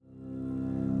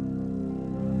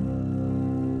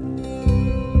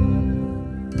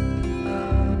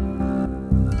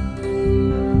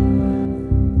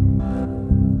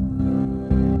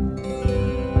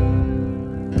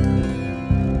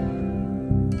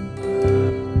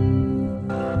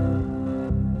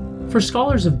For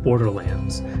scholars of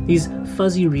Borderlands, these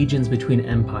fuzzy regions between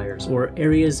empires or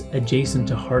areas adjacent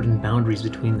to hardened boundaries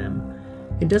between them,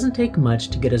 it doesn't take much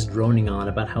to get us droning on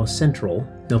about how central,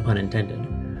 no pun intended,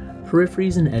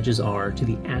 peripheries and edges are to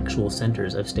the actual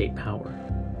centers of state power.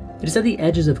 It is at the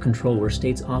edges of control where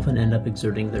states often end up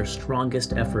exerting their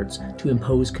strongest efforts to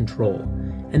impose control,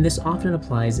 and this often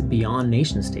applies beyond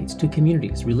nation-states to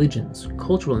communities, religions,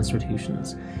 cultural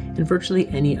institutions, and virtually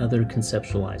any other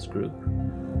conceptualized group.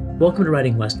 Welcome to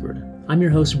Writing Westward. I'm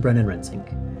your host, Brennan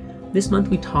Rensink. This month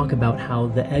we talk about how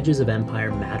the edges of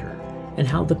empire matter, and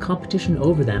how the competition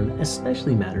over them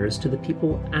especially matters to the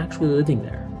people actually living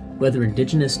there, whether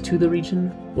indigenous to the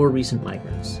region or recent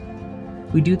migrants.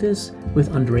 We do this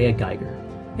with Andrea Geiger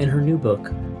in her new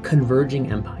book,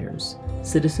 Converging Empires,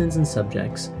 Citizens and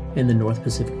Subjects in the North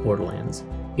Pacific Borderlands,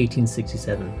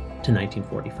 1867 to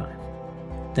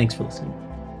 1945. Thanks for listening.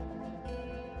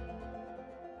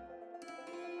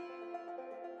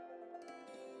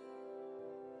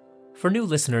 For new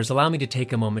listeners, allow me to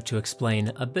take a moment to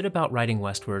explain a bit about Writing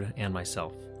Westward and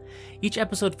myself. Each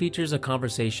episode features a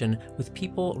conversation with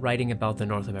people writing about the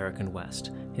North American West: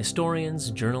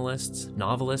 historians, journalists,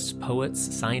 novelists, poets,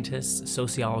 scientists,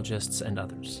 sociologists, and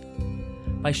others.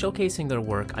 By showcasing their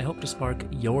work, I hope to spark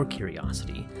your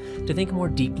curiosity to think more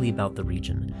deeply about the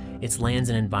region, its lands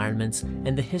and environments,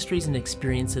 and the histories and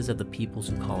experiences of the peoples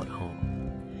who call it home.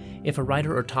 If a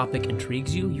writer or topic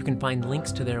intrigues you, you can find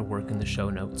links to their work in the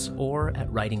show notes or at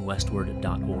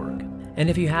writingwestward.org. And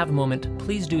if you have a moment,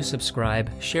 please do subscribe,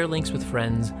 share links with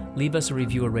friends, leave us a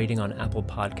review or rating on Apple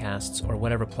Podcasts or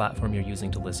whatever platform you're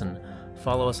using to listen,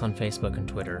 follow us on Facebook and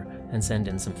Twitter, and send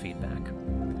in some feedback.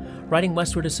 Writing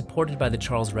Westward is supported by the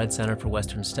Charles Redd Center for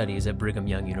Western Studies at Brigham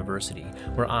Young University,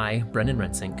 where I, Brennan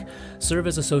Rensink, serve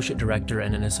as Associate Director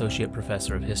and an Associate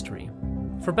Professor of History.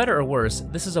 For better or worse,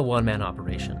 this is a one-man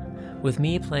operation, with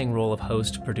me playing role of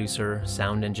host, producer,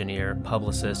 sound engineer,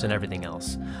 publicist, and everything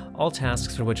else, all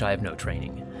tasks for which I have no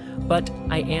training. But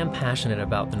I am passionate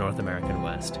about the North American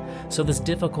West, so this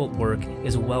difficult work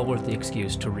is well worth the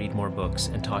excuse to read more books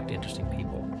and talk to interesting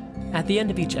people. At the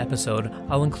end of each episode,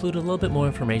 I'll include a little bit more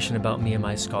information about me and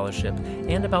my scholarship,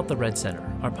 and about the Redd Center,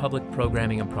 our public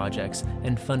programming and projects,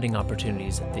 and funding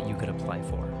opportunities that you could apply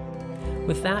for.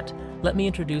 With that, let me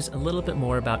introduce a little bit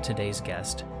more about today's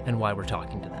guest and why we're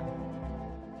talking to them.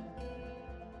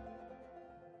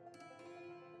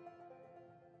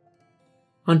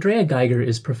 Andrea Geiger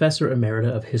is Professor Emerita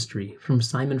of History from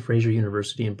Simon Fraser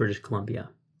University in British Columbia.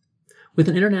 With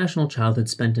an international childhood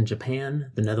spent in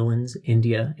Japan, the Netherlands,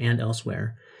 India, and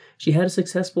elsewhere, she had a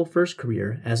successful first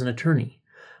career as an attorney,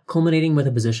 culminating with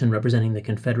a position representing the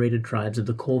Confederated Tribes of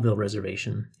the Colville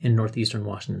Reservation in northeastern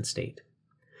Washington state.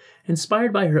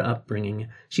 Inspired by her upbringing,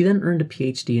 she then earned a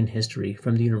PhD in history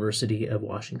from the University of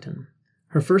Washington.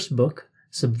 Her first book,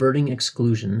 Subverting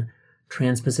Exclusion: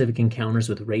 Trans-Pacific Encounters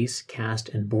with Race, Caste,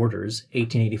 and Borders,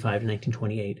 1885 to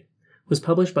 1928, was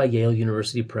published by Yale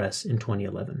University Press in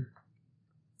 2011.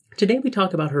 Today we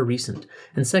talk about her recent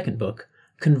and second book,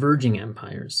 Converging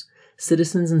Empires,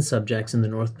 Citizens and Subjects in the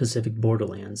North Pacific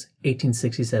Borderlands,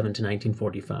 1867 to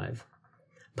 1945,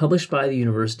 published by the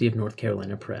University of North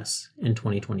Carolina Press in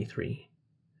 2023.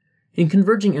 In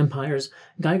Converging Empires,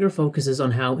 Geiger focuses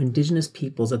on how indigenous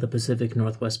peoples of the Pacific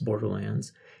Northwest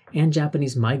Borderlands and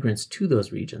Japanese migrants to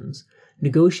those regions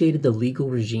negotiated the legal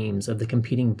regimes of the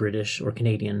competing British or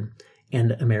Canadian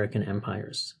and American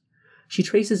empires. She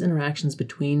traces interactions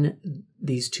between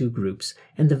these two groups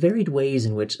and the varied ways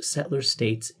in which settler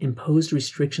states imposed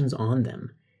restrictions on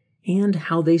them, and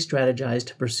how they strategized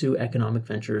to pursue economic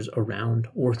ventures around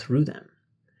or through them.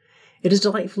 It is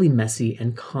delightfully messy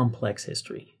and complex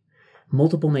history.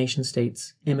 Multiple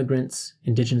nation-states, immigrants,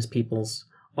 indigenous peoples,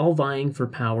 all vying for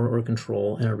power or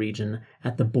control in a region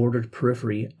at the bordered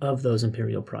periphery of those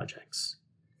imperial projects.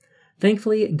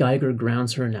 Thankfully, Geiger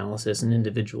grounds her analysis in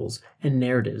individuals and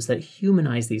narratives that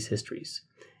humanize these histories,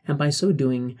 and by so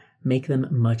doing, make them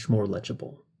much more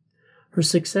legible. Her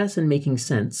success in making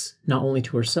sense, not only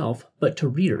to herself, but to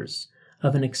readers,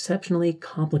 of an exceptionally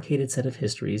complicated set of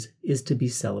histories is to be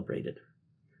celebrated.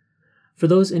 For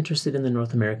those interested in the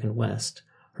North American West,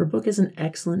 her book is an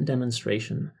excellent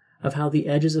demonstration of how the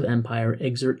edges of empire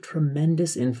exert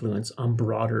tremendous influence on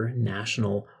broader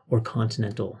national or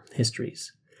continental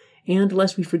histories. And,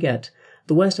 lest we forget,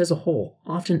 the West as a whole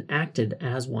often acted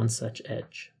as one such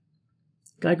edge.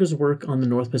 Geiger's work on the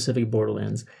North Pacific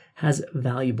Borderlands has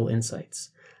valuable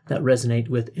insights that resonate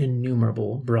with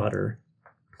innumerable broader,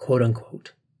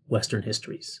 quote-unquote, Western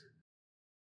histories.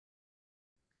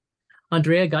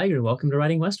 Andrea Geiger, welcome to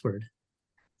Writing Westward.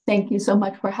 Thank you so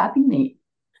much for having me.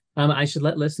 I should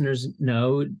let listeners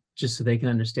know just so they can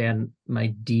understand my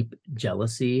deep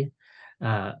jealousy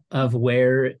of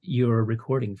where you're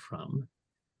recording from,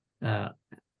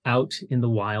 out in the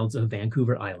wilds of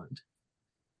Vancouver Island.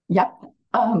 Yep.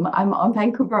 I'm on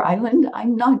Vancouver Island.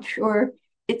 I'm not sure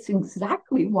it's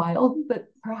exactly wild, but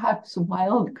perhaps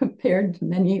wild compared to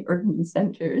many urban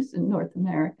centers in North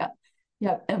America.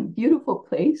 Yeah, a beautiful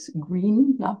place,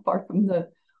 green, not far from the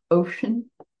ocean.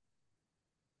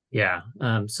 Yeah.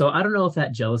 So I don't know if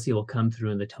that jealousy will come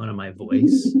through in the tone of my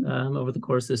voice over the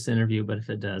course of this interview, but if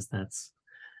it does, You're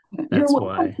that's welcome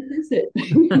why. to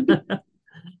visit.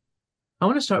 I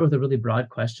want to start with a really broad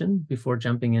question before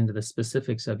jumping into the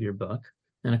specifics of your book,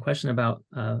 and a question about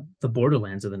the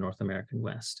borderlands of the North American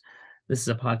West. This is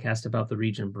a podcast about the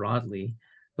region broadly,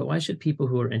 but why should people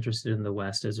who are interested in the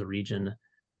West as a region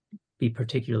be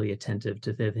particularly attentive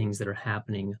to the things that are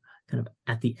happening kind of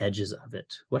at the edges of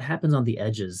it? What happens on the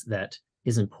edges that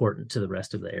is important to the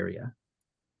rest of the area?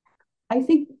 I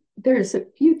think there's a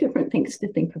few different things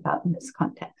to think about in this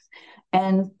context.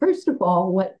 And first of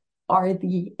all, what are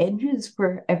the edges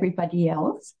for everybody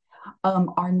else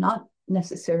are not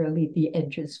necessarily the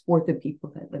edges for the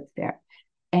people that live there.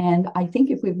 And I think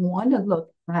if we want to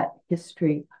look at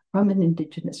history from an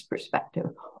Indigenous perspective,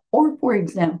 or for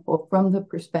example, from the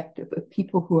perspective of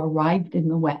people who arrived in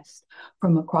the West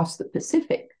from across the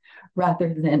Pacific,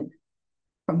 rather than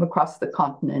from across the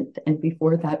continent, and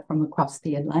before that from across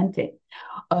the Atlantic,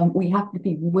 we have to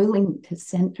be willing to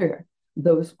center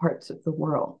those parts of the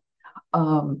world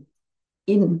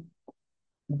in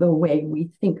the way we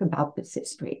think about this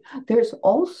history. There's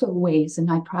also ways, and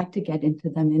I tried to get into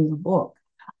them in the book,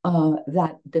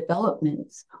 that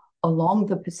developments along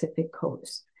the Pacific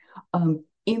coast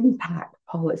impact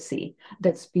policy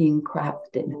that's being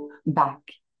crafted back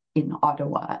in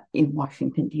Ottawa, in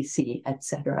Washington, D.C., et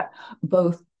cetera,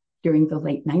 both during the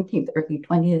late 19th, early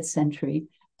 20th century,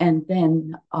 and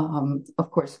then,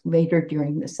 of course, later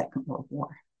during the Second World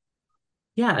War.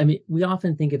 Yeah, I mean, we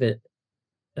often think of it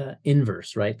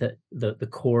inverse, right? That the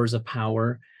cores of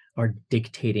power are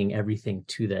dictating everything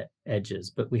to the edges,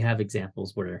 but we have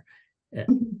examples where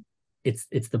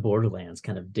it's the borderlands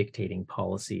kind of dictating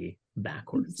policy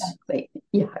backwards. Exactly.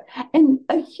 Yeah. And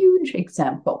a huge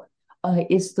example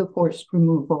is the forced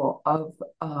removal of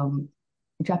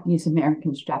Japanese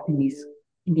Americans, Japanese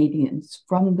Canadians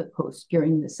from the coast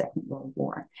during the Second World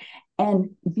War. And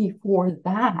before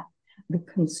that, the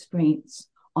constraints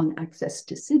on access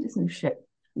to citizenship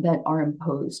that are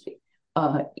imposed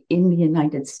in the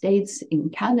United States, in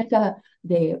Canada,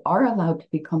 they are allowed to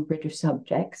become British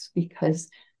subjects because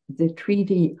the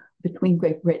treaty between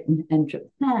Great Britain and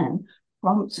Japan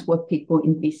prompts what people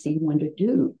in BC want to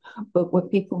do. But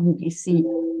what people in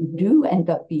BC do end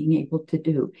up being able to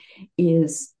do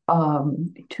is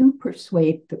to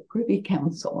persuade the Privy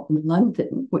Council in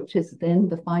London, which is then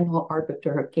the final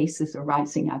arbiter of cases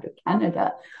arising out of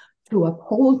Canada, to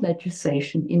uphold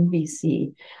legislation in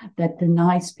BC that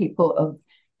denies people of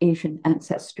Asian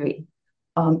ancestry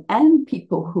and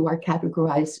people who are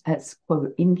categorized as,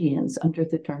 quote, Indians under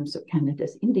the terms of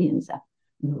Canada's Indians Act,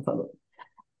 the vote.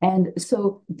 And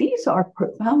so these are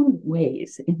profound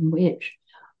ways in which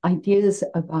ideas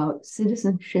about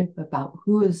citizenship, about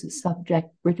who is a subject,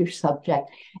 British subject,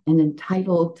 and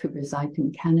entitled to reside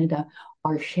in Canada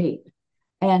are shaped.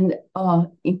 And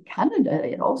in Canada,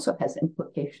 it also has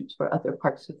implications for other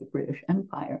parts of the British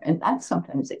Empire. And that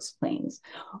sometimes explains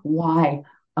why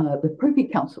the Privy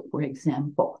Council, for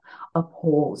example,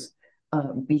 upholds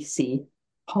BC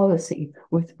policy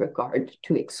with regard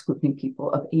to excluding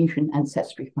people of Asian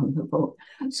ancestry from the vote.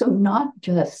 So not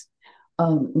just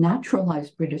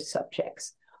naturalized British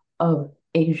subjects of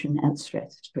Asian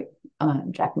ancestry,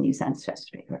 Japanese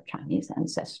ancestry, or Chinese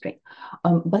ancestry,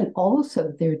 but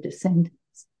also their descendants.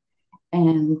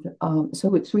 And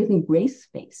so it's really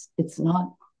race-based. It's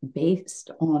not based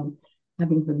on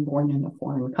having been born in a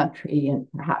foreign country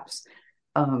and perhaps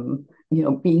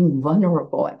being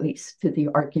vulnerable, at least, to the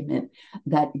argument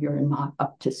that you're not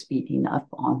up to speed enough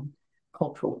on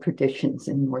cultural traditions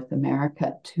in North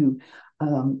America to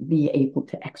be able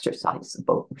to exercise the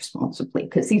vote responsibly,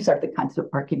 because these are the kinds of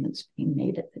arguments being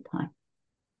made at the time.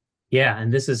 Yeah,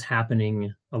 and this is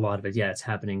happening, a lot of it. Yeah, it's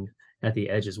happening at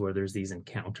the edges where there's these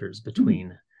encounters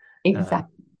between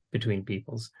Exactly. Between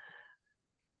peoples.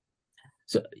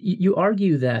 So you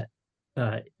argue that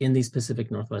in these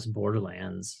Pacific Northwest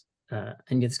borderlands,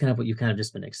 and it's kind of what you've kind of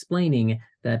just been explaining,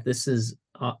 that this is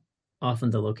often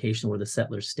the location where the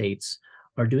settler states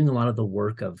are doing a lot of the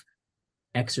work of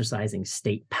exercising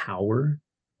state power,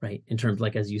 right? In terms,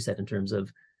 like, as you said, in terms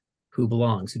of who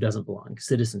belongs, who doesn't belong,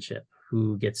 citizenship,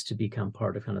 who gets to become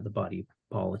part of kind of the body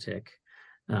politic.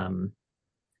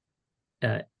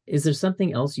 Is there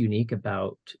something else unique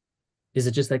about? Is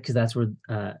it just that because that's where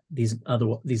these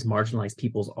marginalized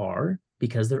peoples are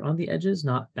because they're on the edges,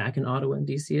 not back in Ottawa and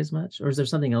DC as much, or is there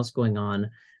something else going on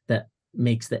that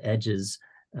makes the edges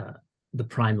uh, the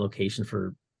prime location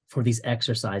for these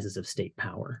exercises of state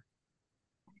power?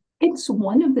 It's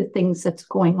one of the things that's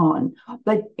going on,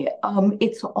 but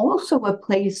it's also a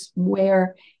place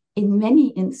where, in many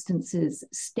instances,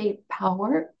 state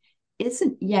power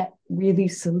isn't yet really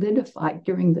solidified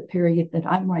during the period that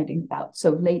I'm writing about.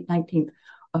 So late 19th,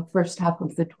 first half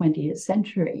of the 20th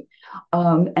century.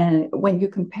 And when you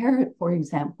compare it, for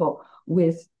example,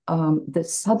 with the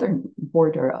southern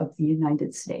border of the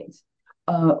United States,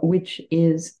 which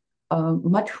is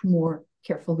much more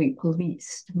carefully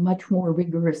policed, much more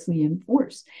rigorously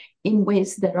enforced in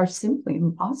ways that are simply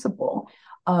impossible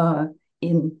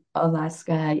in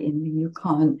Alaska, in the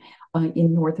Yukon,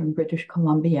 in northern British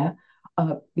Columbia,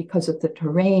 because of the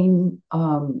terrain,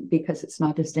 because it's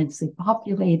not as densely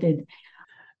populated.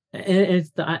 And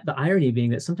it's the irony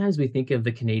being that sometimes we think of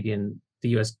the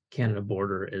U.S. Canada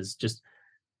border as just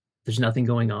there's nothing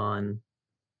going on.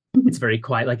 It's very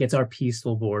quiet, like it's our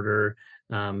peaceful border.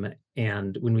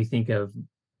 And when we think of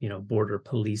border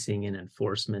policing and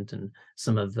enforcement and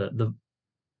some of the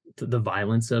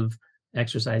violence of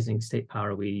exercising state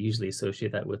power, we usually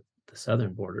associate that with the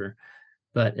southern border.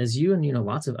 But as you and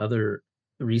lots of other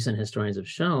recent historians have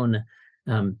shown,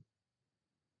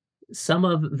 some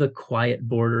of the quiet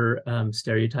border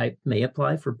stereotype may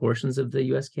apply for portions of the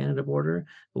US-Canada border.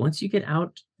 But once you get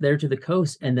out there to the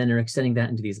coast and then are extending that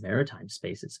into these maritime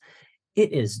spaces,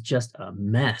 it is just a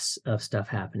mess of stuff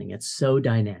happening. It's so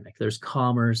dynamic. There's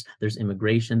commerce, there's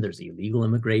immigration, there's illegal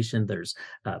immigration, there's,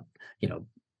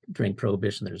 during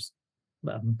Prohibition, there's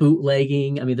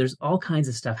bootlegging. I mean, there's all kinds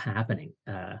of stuff happening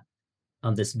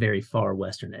on this very far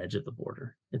western edge of the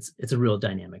border. It's a real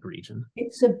dynamic region.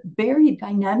 It's a very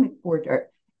dynamic border,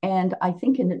 and I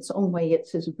think in its own way,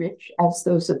 it's as rich as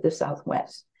those of the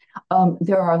Southwest.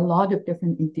 There are a lot of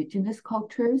different indigenous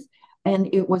cultures,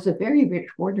 and it was a very rich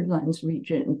borderlands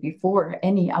region before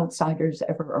any outsiders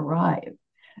ever arrived.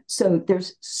 So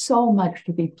there's so much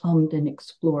to be plumbed and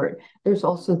explored. There's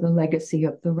also the legacy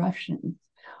of the Russians.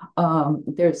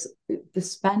 There's the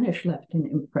Spanish left an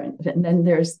imprint, and then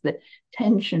there's the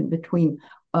tension between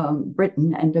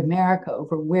Britain and America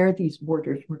over where these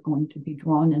borders were going to be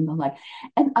drawn and the like.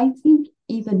 And I think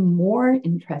even more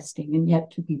interesting and yet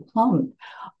to be plumbed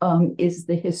is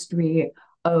the history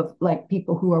of like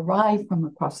people who arrive from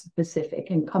across the Pacific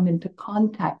and come into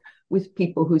contact with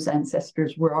people whose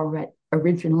ancestors were already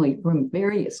originally from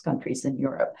various countries in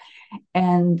Europe.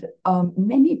 And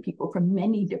many people from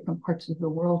many different parts of the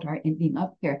world are ending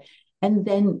up here. And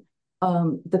then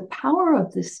the power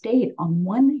of the state, on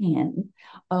one hand,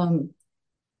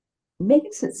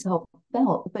 makes itself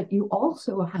felt, but you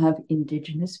also have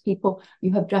indigenous people,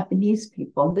 you have Japanese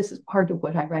people, and this is part of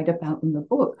what I write about in the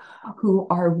book, who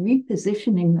are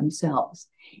repositioning themselves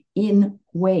in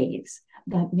ways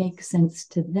that make sense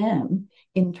to them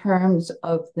in terms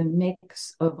of the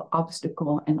mix of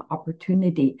obstacle and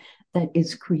opportunity that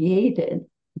is created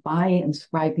by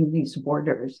inscribing these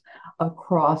borders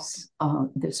across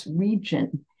this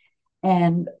region,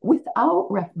 and without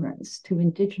reference to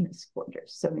indigenous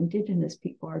borders. So indigenous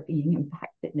people are being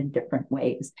impacted in different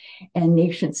ways, and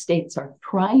nation states are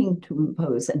trying to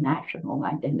impose a national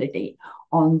identity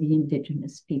on the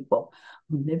indigenous people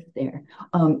who live there.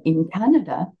 In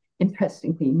Canada,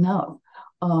 interestingly enough,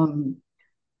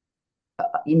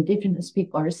 indigenous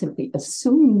people are simply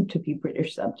assumed to be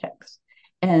British subjects.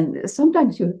 And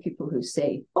sometimes you have people who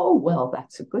say, oh, well,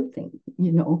 that's a good thing.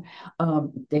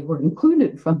 They were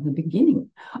included from the beginning.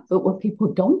 But what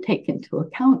people don't take into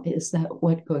account is that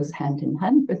what goes hand in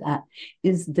hand with that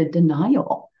is the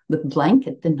denial, the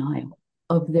blanket denial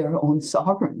of their own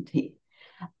sovereignty.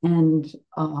 And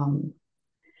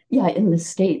in the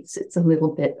States, it's a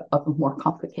little bit of a more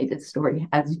complicated story,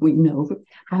 as we know,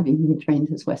 having been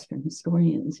trained as Western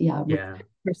historians.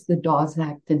 First the Dawes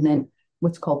Act, and then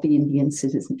what's called the Indian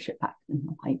Citizenship Act and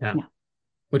the like. Yeah.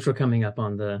 Which we're coming up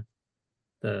on the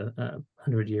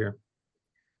 100-year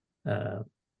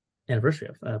anniversary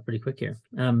of pretty quick here.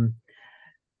 Well,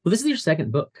 this is your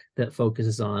second book that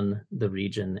focuses on the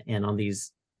region and on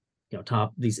these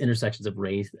these intersections of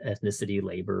race, ethnicity,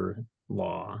 labor,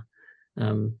 law.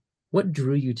 What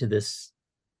drew you to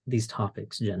these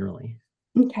topics generally?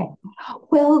 Okay.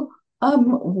 Well,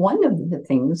 one of the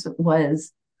things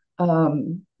was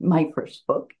my first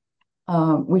book,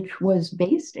 which was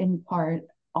based in part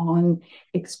on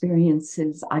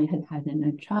experiences I had had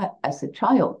as a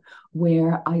child,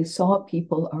 where I saw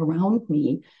people around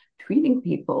me treating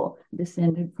people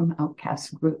descended from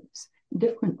outcast groups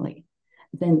differently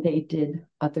than they did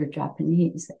other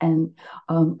Japanese. And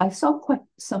I saw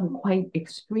some quite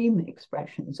extreme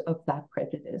expressions of that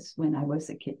prejudice when I was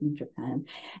a kid in Japan.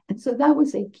 And so that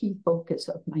was a key focus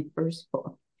of my first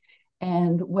book.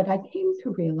 And what I came to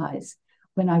realize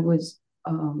when I was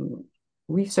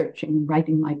researching,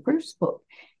 writing my first book,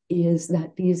 is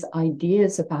that these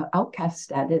ideas about outcast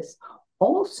status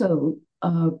also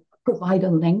provide a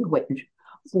language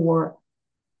for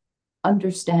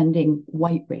understanding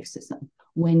white racism.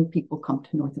 When people come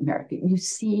to North America, you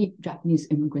see Japanese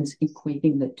immigrants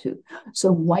equating the two. So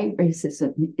white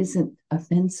racism isn't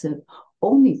offensive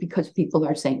only because people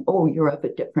are saying, oh, you're of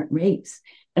a different race.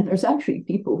 And there's actually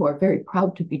people who are very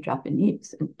proud to be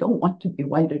Japanese and don't want to be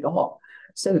white at all.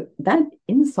 So that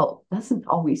insult doesn't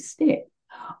always stick.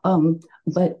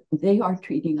 But they are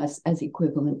treating us as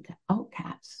equivalent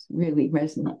outcasts, really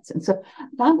resonates. And so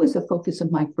that was the focus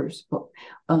of my first book,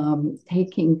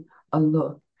 taking a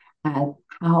look at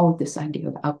how this idea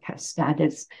of outcast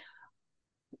status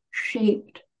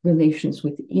shaped relations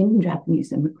within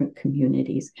Japanese immigrant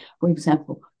communities. For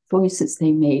example, choices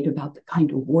they made about the kind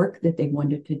of work that they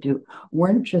wanted to do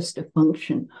weren't just a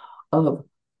function of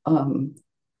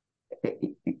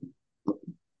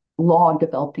law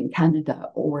developed in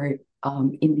Canada or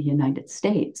in the United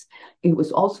States. It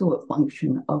was also a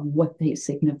function of what they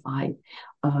signified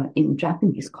in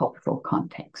Japanese cultural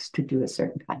context to do a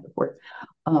certain kind of work.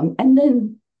 And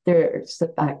then there's the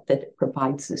fact that it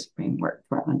provides this framework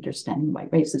for understanding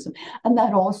white racism. And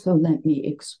that also let me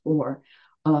explore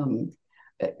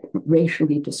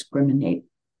racially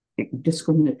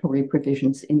discriminatory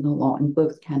provisions in the law in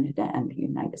both Canada and the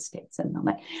United States and the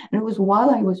like. And it was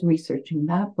while I was researching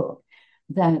that book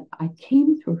that I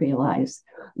came to realize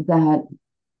that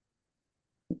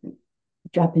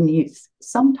Japanese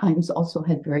sometimes also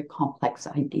had very complex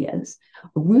ideas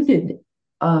rooted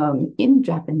in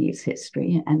Japanese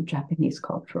history and Japanese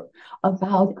culture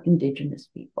about Indigenous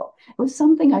people. It was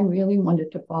something I really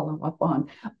wanted to follow up on,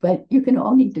 but you can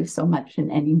only do so much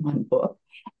in any one book.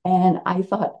 And I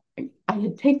thought I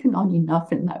had taken on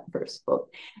enough in that first book.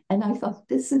 And I thought,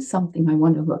 this is something I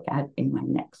want to look at in my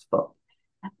next book.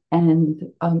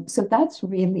 And so that's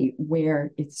really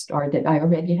where it started. I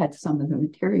already had some of the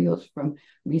materials from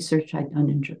research I'd done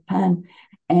in Japan.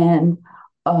 And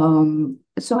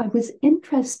so I was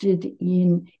interested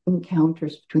in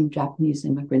encounters between Japanese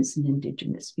immigrants and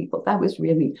Indigenous people. That was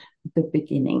really the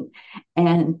beginning.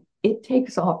 And it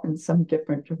takes off in some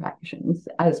different directions,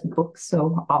 as books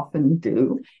so often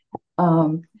do.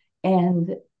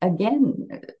 And again,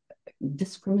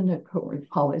 discriminatory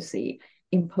policy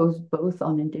imposed both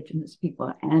on Indigenous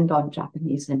people and on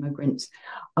Japanese immigrants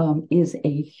is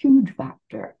a huge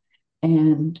factor.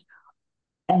 And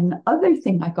other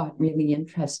thing I got really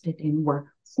interested in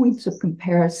were points of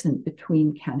comparison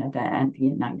between Canada and the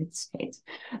United States.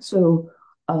 So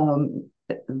the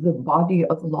body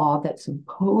of law that's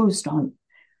imposed on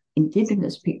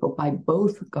Indigenous people by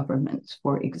both governments,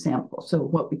 for example, so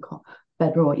what we call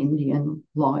federal Indian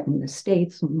law in the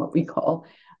States and what we call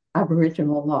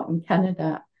Aboriginal law in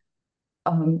Canada,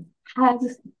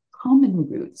 has common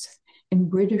roots in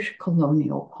British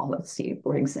colonial policy.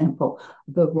 For example,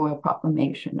 the Royal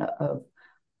Proclamation of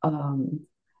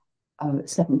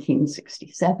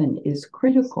 1767 is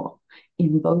critical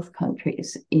in both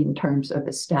countries in terms of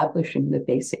establishing the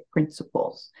basic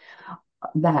principles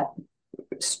that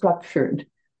structured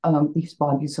these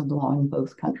bodies of law in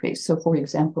both countries. So, for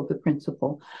example, the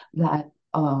principle that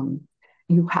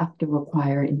you have to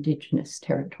require Indigenous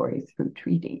territory through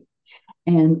treaty.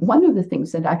 And one of the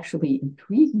things that actually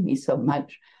intrigued me so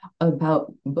much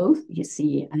about both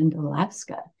BC and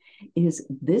Alaska is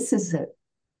this is a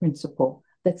principle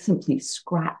that's simply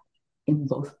scrapped in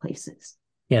both places.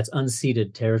 Yeah, it's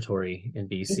unceded territory in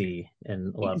BC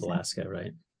and a lot of Alaska,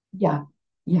 right? Yeah,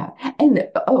 yeah. And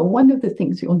one of the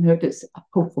things you'll notice,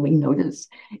 hopefully notice,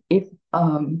 if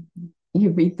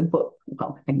you read the book,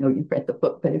 well, I know you've read the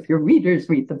book, but if your readers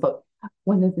read the book,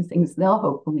 one of the things they'll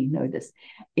hopefully notice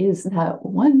is that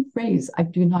one phrase I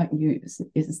do not use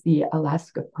is the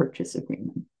Alaska Purchase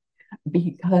Agreement,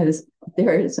 because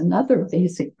there is another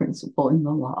basic principle in the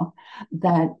law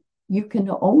that you can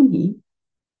only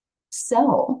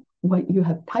sell what you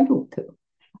have title to.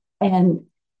 And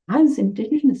as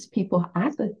Indigenous people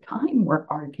at the time were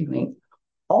arguing,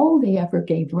 all they ever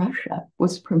gave Russia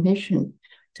was permission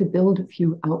to build a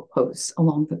few outposts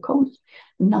along the coast.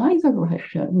 Neither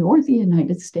Russia nor the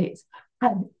United States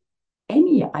had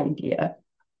any idea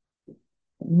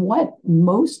what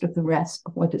most of the rest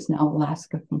of what is now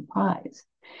Alaska comprised.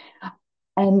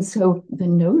 And so the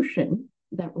notion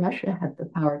that Russia had the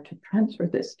power to transfer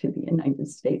this to the United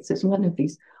States is one of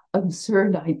these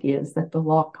absurd ideas that the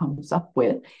law comes up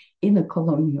with in a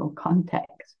colonial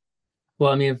context.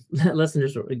 Well, I mean, less than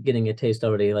just getting a taste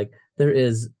already, like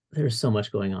there's so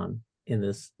much going on in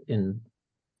this in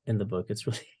the book.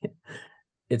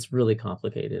 It's really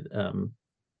complicated.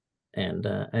 And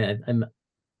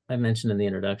I mentioned in the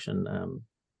introduction,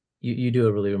 you do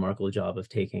a really remarkable job of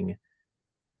taking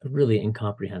a really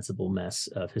incomprehensible mess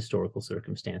of historical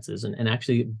circumstances and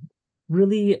actually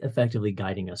really effectively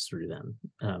guiding us through them.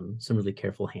 Some really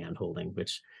careful hand holding,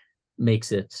 which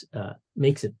makes it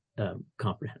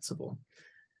comprehensible.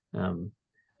 I'm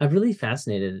really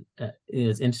fascinated.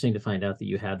 It's interesting to find out that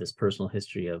you had this personal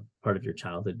history of part of your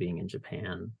childhood being in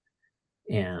Japan.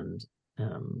 And,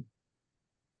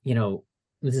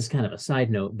 this is kind of a side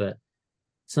note, but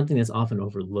something that's often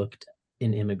overlooked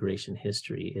in immigration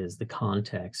history is the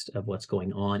context of what's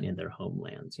going on in their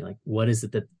homelands. Like, what is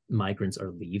it that migrants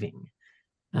are leaving?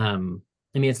 I mean,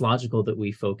 it's logical that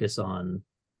we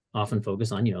often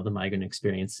focus on, the migrant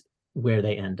experience, where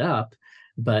they end up,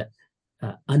 but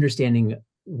understanding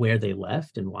where they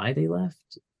left and why they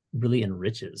left really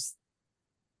enriches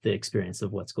the experience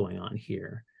of what's going on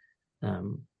here.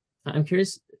 I'm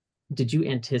curious, did you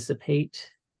anticipate,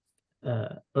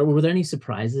 or were there any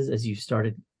surprises as you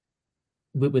started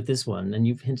with this one? And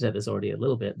you've hinted at this already a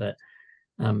little bit, but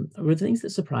were there things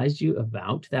that surprised you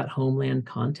about that homeland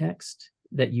context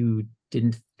that you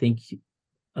didn't think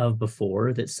of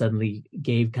before that suddenly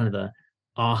gave kind of the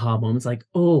aha moments, like,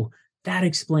 oh, that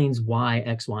explains why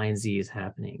X, Y, and Z is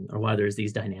happening, or why there's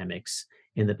these dynamics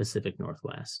in the Pacific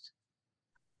Northwest?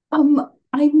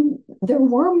 There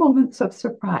were moments of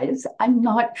surprise. I'm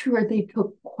not sure they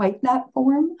took quite that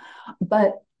form,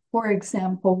 but for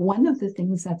example, one of the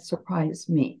things that surprised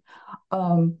me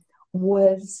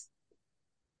was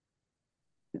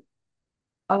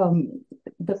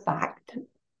the fact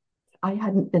I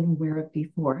hadn't been aware of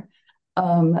before,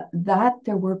 that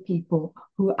there were people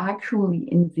who actually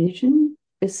envisioned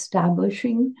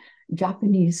establishing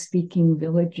Japanese-speaking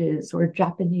villages or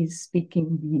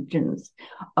Japanese-speaking regions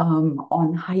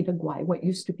on Haida Gwaii, what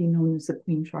used to be known as the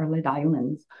Queen Charlotte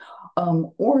Islands,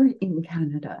 or in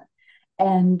Canada.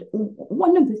 And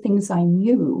one of the things I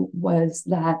knew was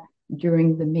that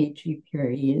during the Meiji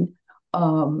period,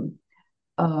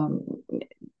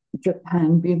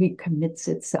 Japan really commits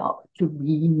itself to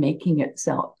remaking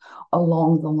itself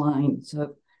along the lines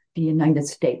of the United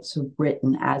States of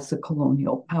Britain as a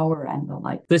colonial power and the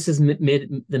like. This is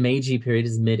the Meiji period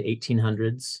is mid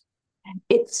 1800s.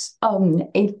 It's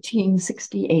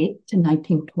 1868 to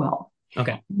 1912.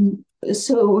 Okay.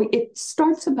 So it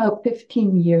starts about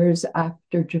 15 years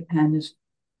after Japan is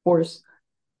forced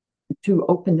to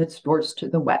open its doors to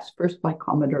the West, first by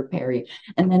Commodore Perry,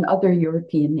 and then other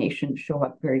European nations show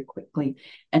up very quickly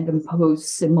and impose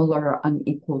similar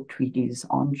unequal treaties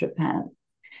on Japan.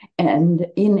 And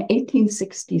in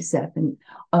 1867,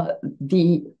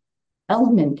 the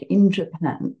element in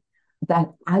Japan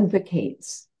that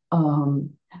advocates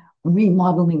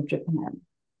remodeling Japan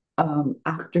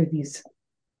after these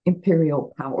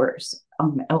imperial powers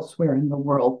elsewhere in the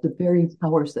world, the very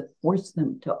powers that forced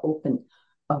them to open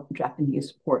up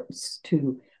Japanese ports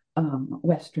to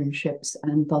Western ships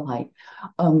and the like,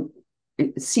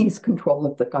 seize control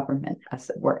of the government, as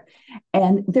it were.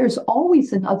 And there's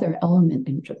always another element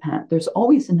in Japan. There's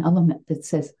always an element that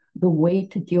says the way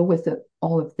to deal with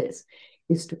all of this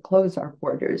is to close our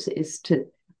borders, is to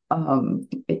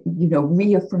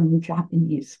reaffirm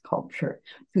Japanese culture,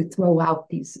 to throw out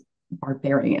these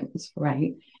barbarians,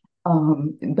 right?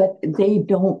 But they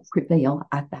don't prevail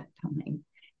at that time.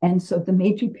 And so the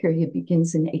Meiji period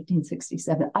begins in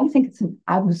 1867. I think it's an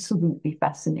absolutely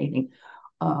fascinating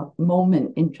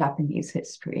moment in Japanese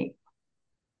history.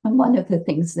 And one of the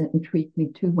things that intrigued me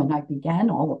too when I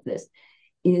began all of this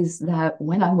is that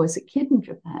when I was a kid in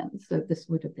Japan, so this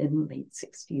would have been late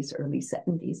 60s, early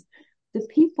 70s, the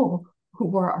people who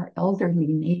were our elderly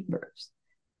neighbors,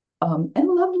 and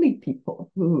lovely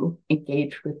people who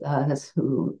engaged with us,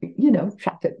 who,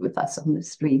 chatted with us on the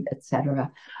street,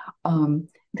 etc.,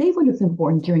 they would have been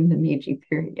born during the Meiji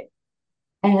period.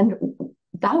 And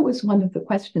that was one of the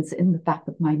questions in the back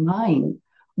of my mind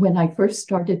when I first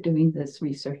started doing this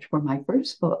research for my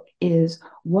first book, is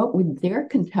what would their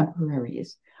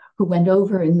contemporaries who went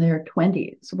over in their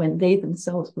 20s, when they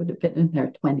themselves would have been in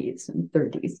their 20s and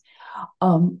 30s,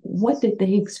 what did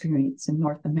they experience in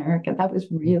North America? That was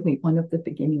really one of the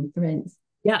beginning threads.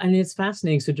 Yeah, and it's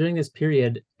fascinating. So during this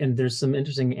period, and there's some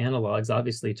interesting analogs,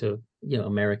 obviously, to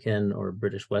American or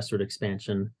British westward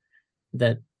expansion,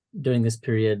 that during this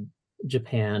period,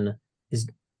 Japan is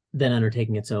then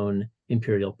undertaking its own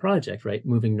imperial project, right?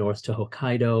 Moving north to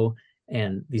Hokkaido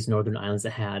and these northern islands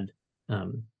that had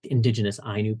indigenous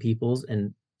Ainu peoples,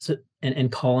 and so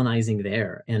and colonizing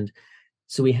there. And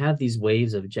so we have these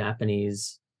waves of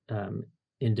Japanese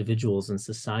individuals in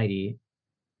society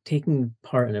taking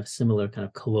part in a similar kind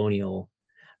of colonial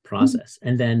process.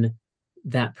 And then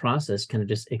that process kind of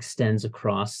just extends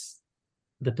across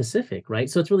the Pacific, right?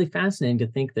 So it's really fascinating to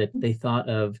think that they thought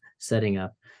of setting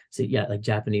up, say, yeah, like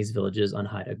Japanese villages on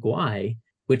Haida Gwaii,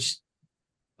 which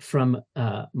from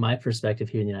my perspective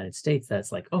here in the United States,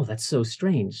 that's like, oh, that's so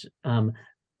strange.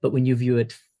 But when you view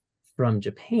it from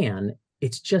Japan,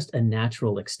 it's just a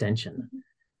natural extension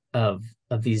of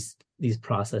these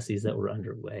processes that were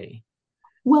underway.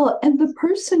 Well, and the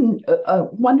person,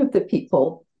 one of the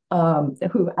people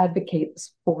who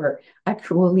advocates for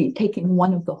actually taking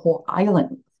one of the whole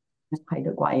island,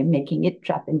 Haida Gwaii, and making it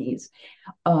Japanese,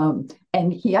 and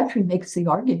he actually makes the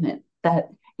argument that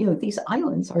these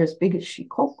islands are as big as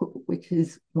Shikoku, which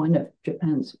is one of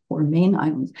Japan's four main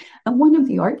islands. And one of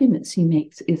the arguments he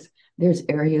makes is there's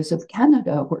areas of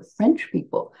Canada where French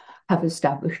people have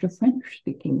established a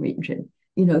French-speaking region.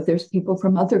 There's people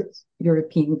from other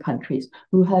European countries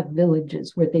who have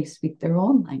villages where they speak their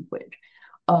own language.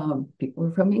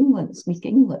 People from England speak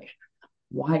English.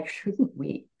 Why shouldn't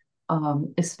we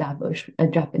establish a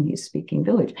Japanese-speaking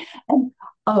village? And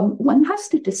one has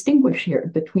to distinguish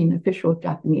here between official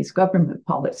Japanese government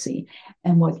policy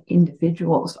and what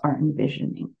individuals are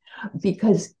envisioning,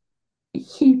 because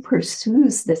he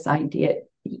pursues this idea.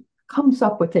 He comes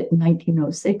up with it in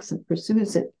 1906 and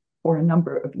pursues it for a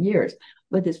number of years,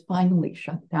 but is finally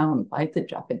shut down by the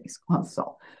Japanese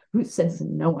consul, who says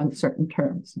in no uncertain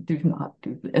terms, do not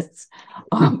do this.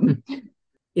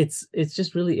 It's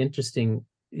just really interesting.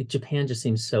 Japan just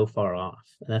seems so far off,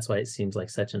 and that's why it seems like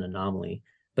such an anomaly.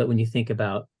 But when you think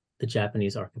about the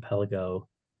Japanese archipelago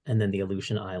and then the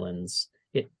Aleutian Islands,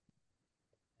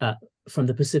 uh, from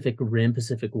the Pacific Rim,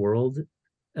 Pacific world,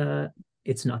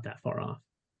 it's not that far off.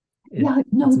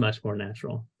 It's much more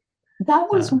natural.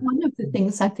 That was one of the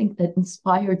things I think that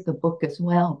inspired the book as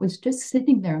well, was just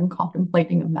sitting there and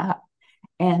contemplating a map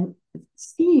and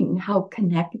seeing how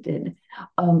connected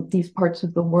these parts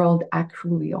of the world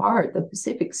actually are. The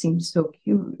Pacific seems so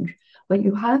huge, but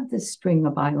you have this string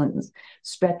of islands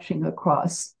stretching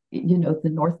across, the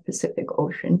North Pacific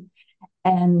Ocean.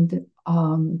 And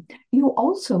you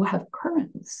also have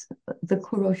currents, the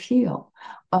Kuroshio,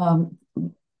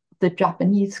 the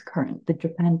Japanese current, the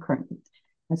Japan current,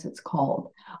 as it's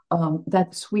called,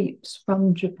 that sweeps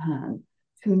from Japan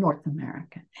to North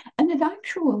America. And it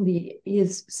actually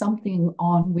is something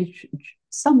on which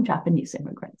some Japanese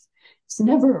immigrants, it's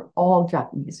never all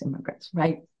Japanese immigrants,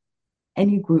 right?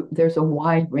 Any group, there's a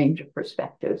wide range of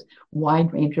perspectives,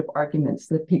 wide range of arguments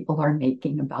that people are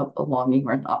making about belonging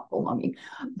or not belonging.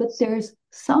 But there's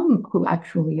some who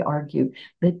actually argue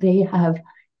that they have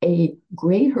a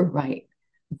greater right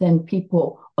than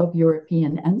people of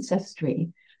European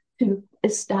ancestry to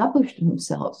establish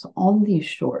themselves on these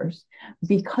shores,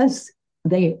 because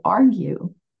they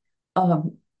argue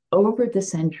over the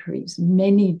centuries,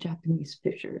 many Japanese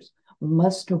fishers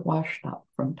must have washed up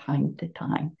from time to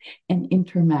time and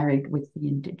intermarried with the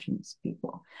indigenous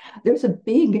people. There's a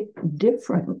big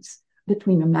difference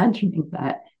between imagining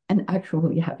that and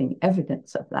actually having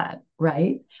evidence of that,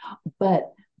 right?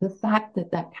 But the fact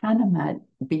that that can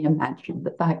be imagined,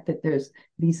 the fact that there's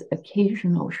these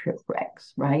occasional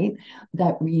shipwrecks, right,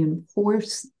 that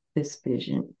reinforce this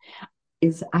vision,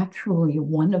 is actually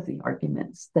one of the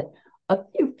arguments that a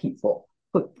few people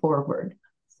put forward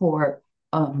for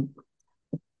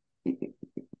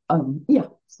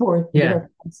their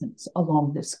presence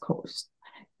along this coast.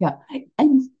 Yeah.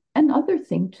 And another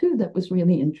thing too that was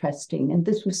really interesting, and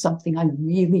this was something I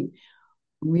really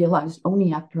realized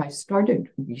only after I started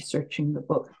researching the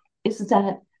book, is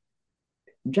that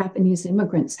Japanese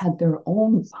immigrants had their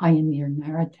own pioneer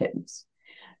narratives.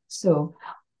 So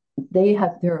they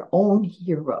have their own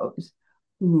heroes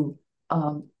who,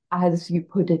 as you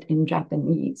put it in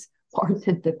Japanese,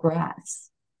 parted the grass.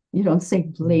 You don't say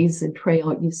blaze a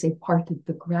trail, you say parted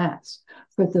the grass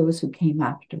for those who came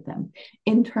after them,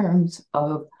 in terms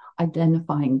of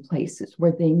identifying places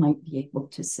where they might be able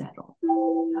to settle.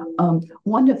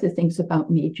 One of the things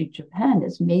about Meiji Japan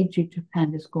is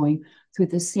going through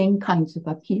the same kinds of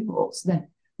upheavals that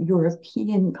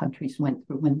European countries went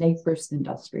through when they first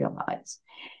industrialized.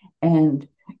 And,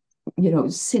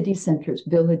 city centers,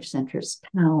 village centers,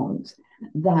 towns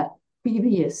that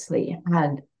previously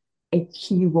had a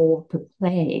key role to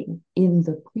play in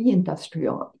the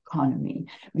pre-industrial economy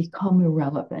become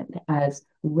irrelevant as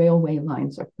railway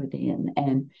lines are put in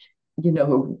and,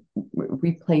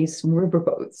 replace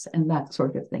riverboats and that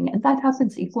sort of thing. And that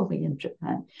happens equally in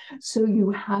Japan. So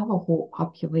you have a whole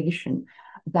population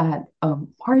that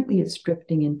partly is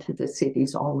drifting into the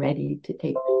cities already to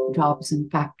take jobs in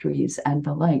factories and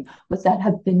the like, but that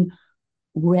have been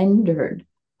rendered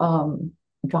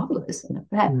jobless in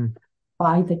effect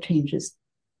by the changes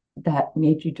that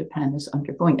Meiji Japan is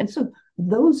undergoing. And so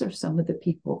those are some of the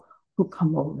people who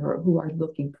come over who are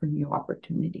looking for new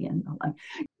opportunity and the like.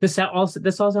 This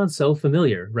all sounds so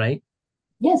familiar, right?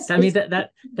 Yes. I mean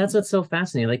that's what's so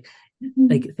fascinating.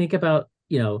 Like think about,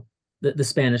 the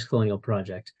Spanish colonial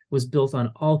project was built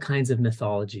on all kinds of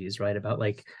mythologies, right? About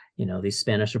these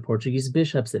Spanish or Portuguese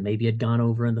bishops that maybe had gone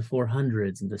over in the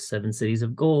 400s and the seven cities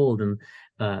of gold and,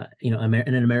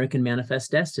 an American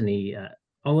manifest destiny,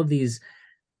 all of these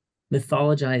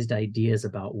mythologized ideas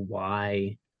about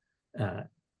why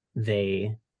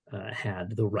they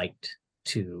had the right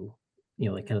to,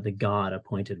 kind of the God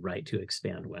appointed right to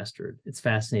expand westward. It's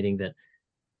fascinating that,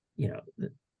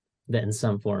 that in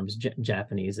some forms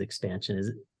Japanese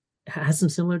expansion has some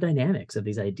similar dynamics of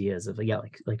these ideas of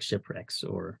like shipwrecks,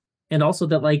 and also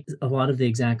that like a lot of the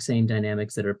exact same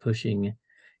dynamics that are pushing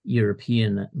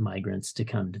European migrants to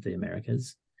come to the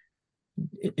Americas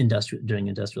during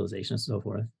industrialization and so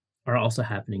forth are also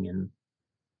happening in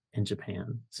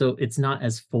Japan. So it's not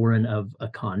as foreign of a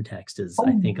context as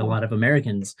I think a lot of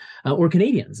Americans or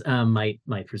Canadians might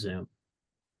presume.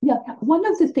 Yeah, one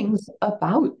of the things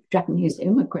about Japanese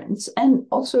immigrants and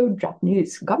also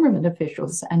Japanese government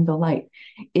officials and the like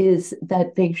is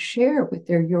that they share with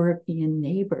their European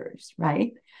neighbors,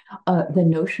 right? The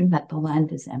notion that the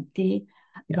land is empty,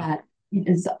 that it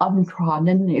is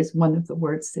untrodden is one of the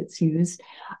words that's used,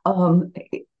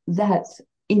 that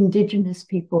indigenous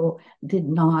people did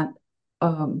not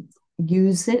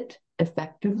use it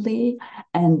effectively,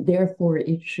 and therefore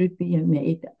it should be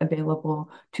made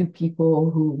available to people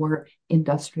who were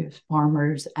industrious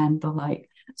farmers and the like.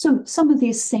 So some of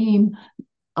these same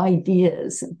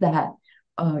ideas that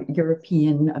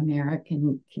European,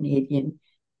 American, Canadian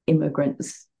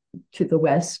immigrants to the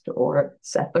West or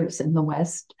settlers in the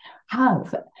West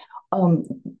have.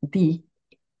 The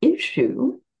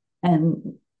issue,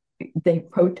 and they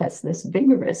protest this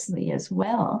vigorously as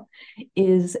well,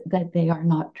 is that they are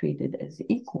not treated as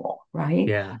equal, right?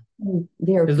 Yeah.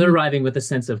 They're arriving with a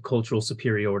sense of cultural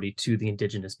superiority to the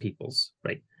indigenous peoples,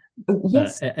 right?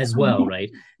 Yes. As well,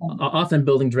 right? Often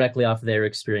building directly off their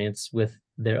experience with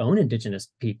their own indigenous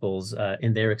peoples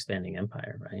in their expanding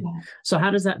empire, right? Yeah. So how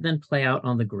does that then play out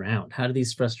on the ground? How do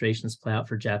these frustrations play out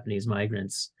for Japanese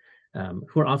migrants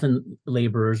who are often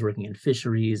laborers working in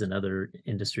fisheries and other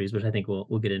industries, which I think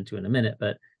we'll get into in a minute.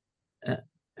 But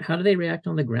how do they react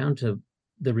on the ground to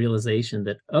the realization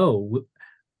that,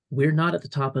 we're not at the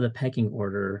top of the pecking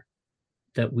order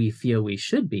that we feel we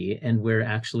should be, and we're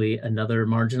actually another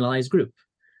marginalized group?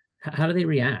 How do they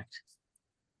react?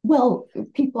 Well,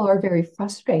 people are very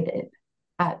frustrated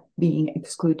at being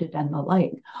excluded and the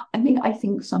like. I mean, I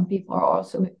think some people are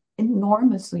also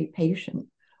enormously patient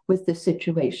with the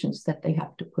situations that they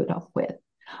have to put up with.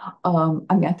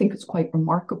 I think it's quite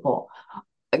remarkable.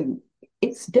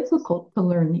 It's difficult to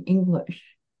learn English.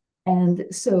 And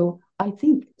so I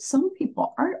think some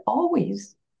people aren't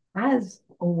always as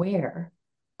aware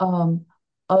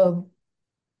of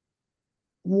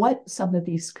what some of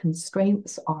these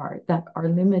constraints are that are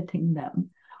limiting them,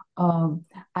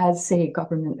 as, say,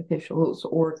 government officials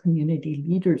or community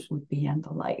leaders would be and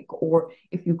the like, or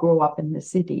if you grow up in the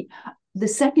city. The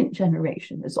second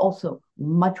generation is also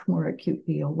much more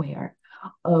acutely aware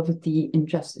of the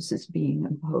injustices being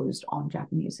imposed on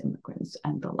Japanese immigrants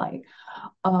and the like.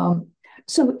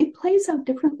 So it plays out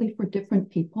differently for different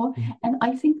people. And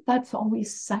I think that's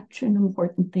always such an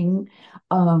important thing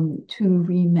to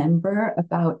remember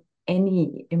about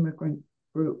any immigrant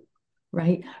group,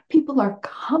 right? People are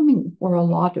coming for a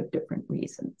lot of different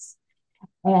reasons.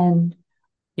 And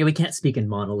yeah, we can't speak in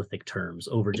monolithic terms,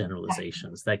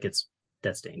 overgeneralizations.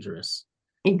 That's dangerous.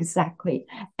 Exactly.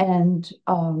 And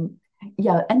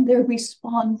and they're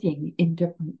responding in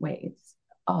different ways.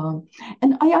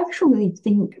 And I actually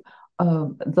think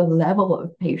the level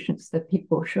of patience that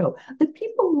people show, the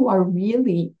people who are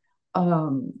really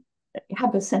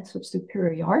have a sense of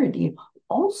superiority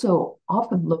also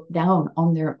often look down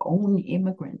on their own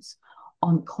immigrants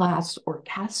on class or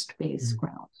caste-based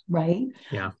grounds, right?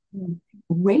 Yeah.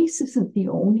 Race isn't the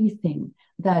only thing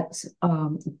that's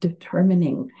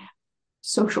determining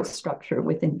social structure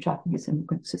within Japanese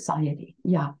immigrant society.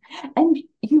 Yeah. And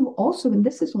you also, and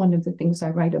this is one of the things I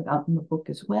write about in the book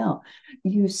as well,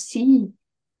 you see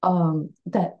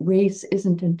that race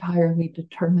isn't entirely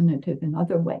determinative in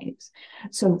other ways.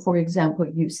 So, for example,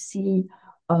 you see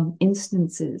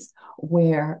instances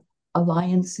where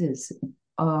alliances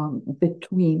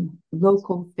between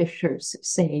local fishers,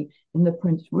 say in the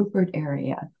Prince Rupert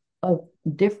area, of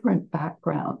different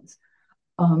backgrounds,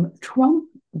 trump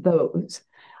those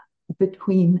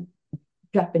between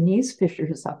Japanese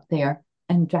fishers up there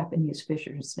and Japanese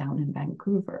fishers down in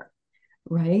Vancouver,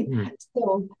 right? Mm.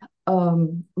 So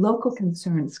local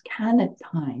concerns can at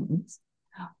times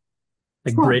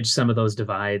Like trump bridge some of those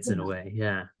divides in a way.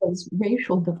 Yeah. those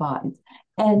racial divides.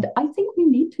 And I think we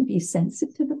need to be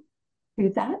sensitive to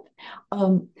that.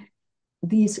 Um,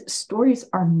 these stories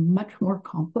are much more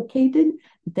complicated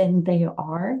than they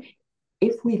are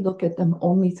if we look at them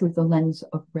only through the lens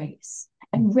of race.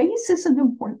 And race is an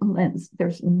important lens.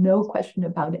 There's no question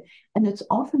about it. And it's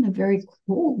often a very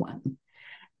cruel one.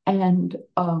 And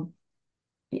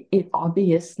it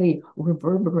obviously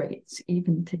reverberates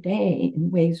even today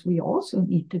in ways we also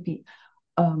need to be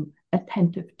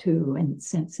attentive to and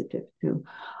sensitive to.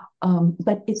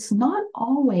 But it's not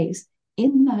always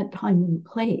in that time and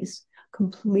place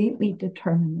completely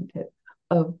determinative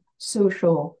of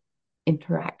social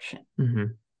interaction. Mm-hmm.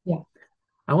 Yeah.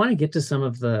 I want to get to some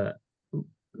of the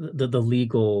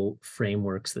legal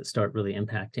frameworks that start really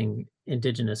impacting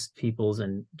Indigenous peoples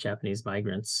and Japanese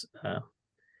migrants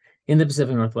in the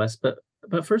Pacific Northwest.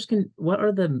 But first, can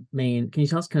you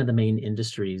tell us kind of the main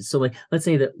industries? So like, let's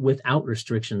say that without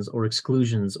restrictions or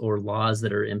exclusions or laws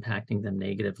that are impacting them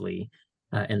negatively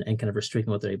and kind of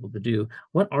restricting what they're able to do,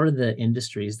 what are the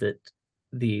industries that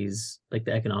these, like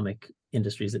the economic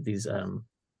industries that these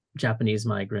Japanese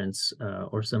migrants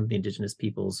or some of the Indigenous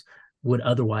peoples would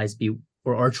otherwise be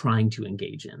or are trying to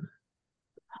engage in?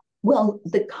 Well,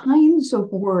 the kinds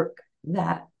of work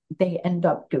that they end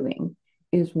up doing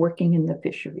is working in the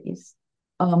fisheries.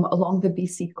 Along the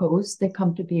BC coast, they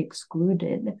come to be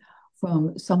excluded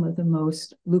from some of the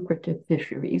most lucrative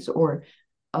fisheries or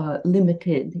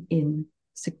limited in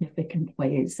significant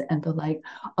ways and the like.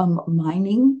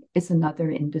 Mining is another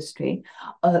industry.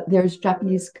 There's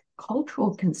Japanese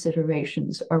cultural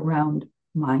considerations around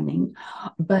mining,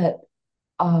 but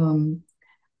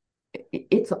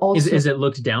it's also Is it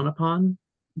looked down upon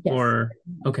yes. or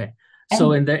okay?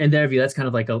 So And in their view, that's kind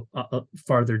of like a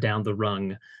farther down the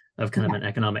rung of kind of yeah, an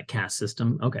economic caste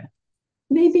system. Okay,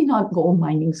 maybe not gold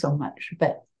mining so much,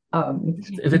 but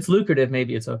if it's lucrative,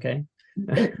 maybe it's okay.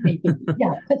 it maybe,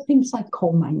 yeah, but things like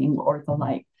coal mining or the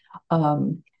like,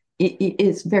 um, it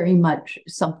is very much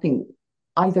something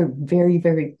either very,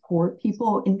 very poor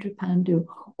people in Japan do,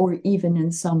 or even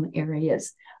in some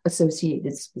areas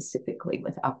associated specifically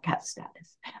with outcast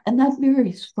status. And that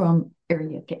varies from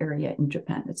area to area in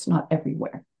Japan. It's not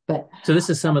everywhere, but So this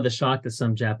is some of the shock that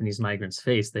some Japanese migrants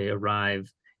face. They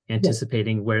arrive yes,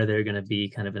 anticipating where they're going to be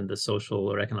kind of in the social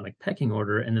or economic pecking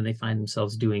order, and then they find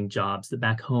themselves doing jobs that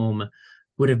back home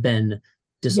would have been yes.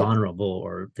 dishonorable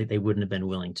or they wouldn't have been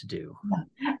willing to do.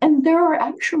 Yeah. And there are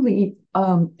actually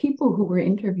people who were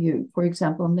interviewed, for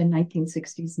example, in the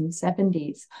 1960s and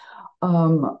 70s,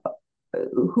 um,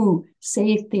 who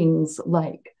say things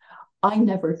like, I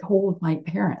never told my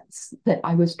parents that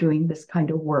I was doing this kind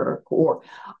of work, or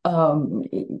um,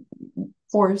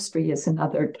 forestry is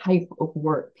another type of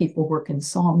work. People work in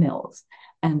sawmills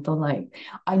and the like.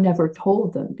 I never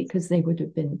told them because they would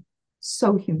have been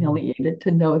so humiliated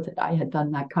to know that I had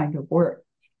done that kind of work.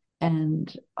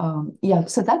 And yeah,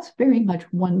 so that's very much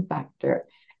one factor.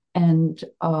 And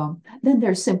then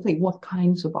there's simply what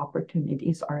kinds of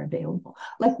opportunities are available.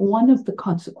 Like one of the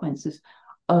consequences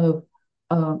of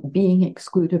being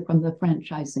excluded from the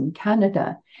franchise in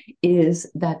Canada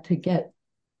is that to get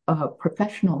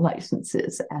professional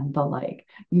licenses and the like,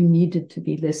 you needed to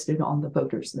be listed on the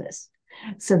voters list.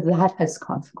 So that has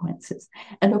consequences.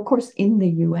 And of course, in the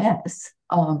US,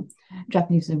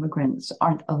 Japanese immigrants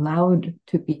aren't allowed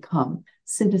to become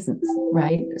citizens,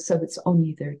 right? So it's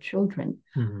only their children.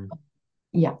 Mm-hmm.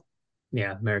 Yeah.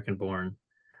 Yeah, American born.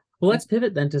 Well, let's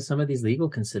pivot then to some of these legal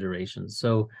considerations.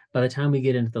 So by the time we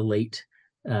get into the late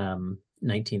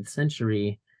 19th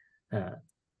century, uh,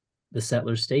 the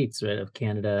settler states, right, of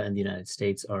Canada and the United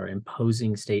States are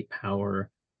imposing state power,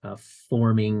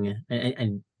 forming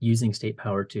and using state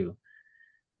power to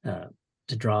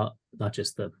draw not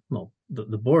just the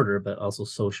border, but also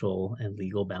social and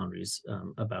legal boundaries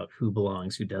about who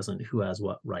belongs, who doesn't, who has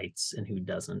what rights, and who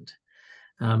doesn't.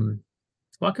 Um,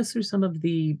 Walk us through some of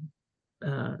the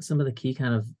key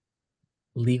kind of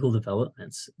legal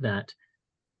developments that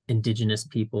indigenous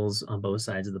peoples on both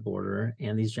sides of the border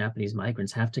and these Japanese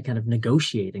migrants have to kind of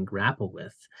negotiate and grapple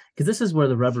with. Because this is where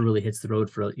the rubber really hits the road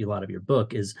for a lot of your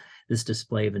book, is this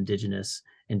display of indigenous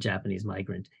and Japanese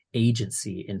migrant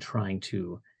agency in trying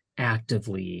to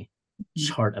actively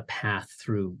chart a path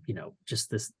through,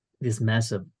 just this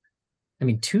mess of, I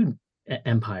mean, two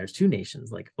empires, two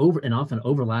nations, like over and often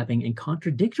overlapping and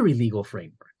contradictory legal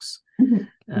frameworks.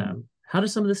 How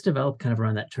does some of this develop kind of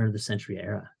around that turn of the century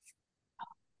era?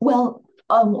 Well,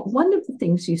 one of the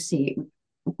things you see,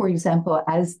 for example,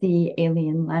 as the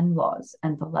alien land laws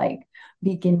and the like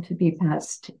begin to be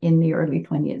passed in the early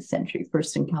 20th century,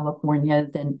 first in California,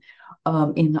 then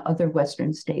in other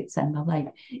Western states and the like,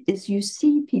 is you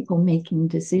see people making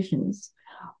decisions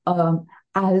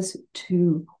as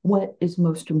to what is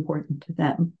most important to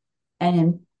them.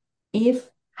 And if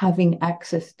having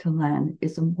access to land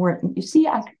is important, you see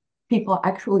people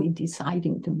actually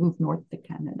deciding to move north to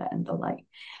Canada and the like.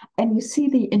 And you see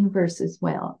the inverse as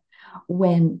well,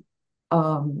 when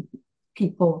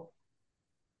people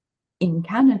in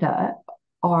Canada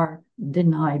are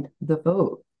denied the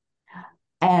vote.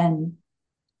 And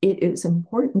it is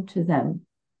important to them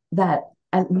that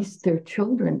at least their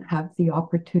children have the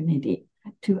opportunity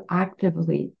to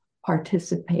actively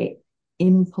participate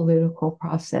in political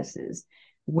processes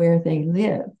where they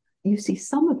live. You see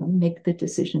some of them make the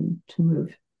decision to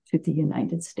move to the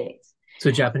United States.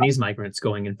 So Japanese migrants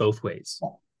going in both ways.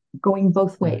 Going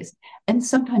both ways, and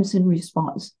sometimes in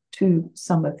response to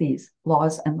some of these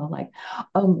laws and the like.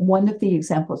 One of the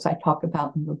examples I talk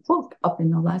about in the book up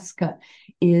in Alaska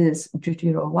is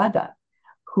Jujiro Wada,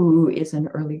 who is an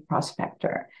early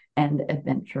prospector and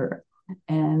adventurer.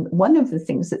 And one of the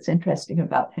things that's interesting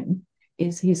about him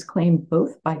is he's claimed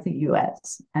both by the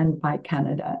US and by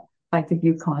Canada, by the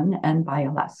Yukon and by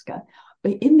Alaska.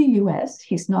 But in the US,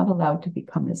 he's not allowed to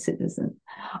become a citizen.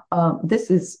 This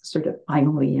is sort of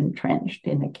finally entrenched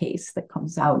in a case that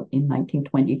comes out in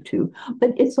 1922,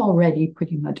 but it's already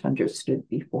pretty much understood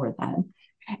before that.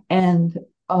 And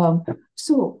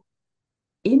so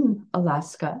in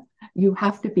Alaska, you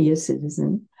have to be a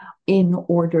citizen in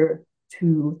order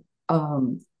to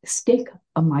stake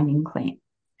a mining claim.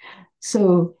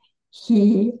 So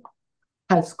he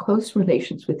has close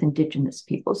relations with indigenous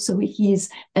people. So he's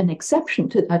an exception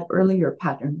to that earlier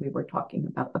pattern we were talking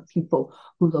about of people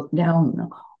who look down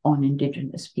on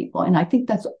indigenous people. And I think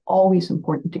that's always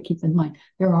important to keep in mind.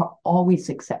 There are always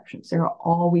exceptions. There are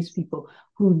always people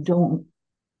who don't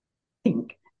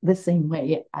think the same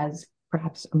way as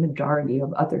perhaps a majority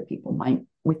of other people might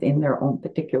within their own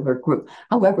particular group,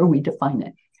 however we define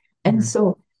it. And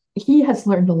so he has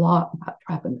learned a lot about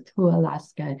traveling to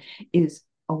Alaska, is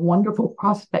a wonderful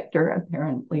prospector,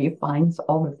 apparently, finds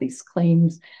all of these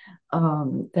claims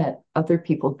that other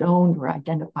people don't, or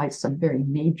identifies some very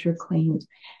major claims.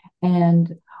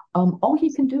 And all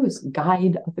he can do is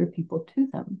guide other people to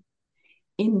them.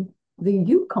 In the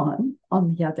Yukon,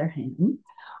 on the other hand,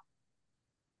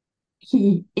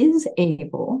 he is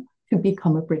able to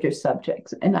become a British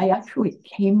subject. And I actually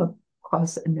came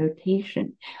across a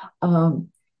notation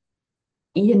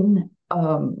in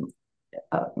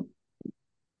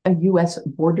a US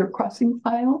border crossing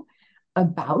file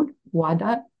about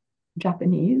Wada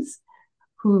Japanese,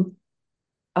 who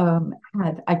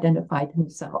had identified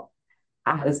himself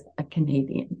as a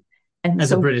Canadian. And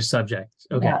as a British subject.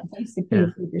 Okay. Yeah, basically a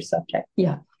British subject.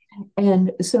 Yeah.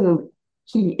 And so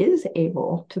he is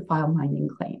able to file mining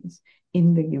claims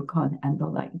in the Yukon and the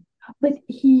like. But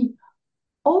he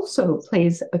also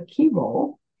plays a key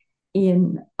role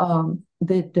in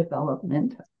the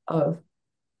development of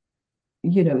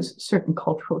certain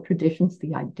cultural traditions, the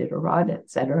Iditarod, et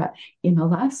cetera, in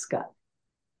Alaska.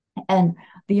 And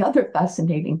the other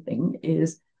fascinating thing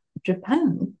is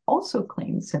Japan also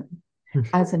claims him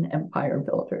as an empire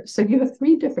builder. So you have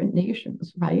three different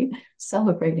nations, right,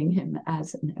 celebrating him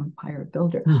as an empire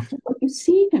builder. What you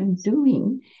see him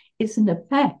doing is, in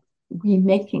effect,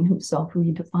 remaking himself,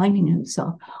 redefining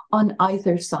himself on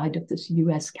either side of this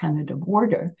US-Canada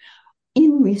border,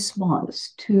 in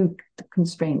response to the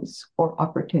constraints or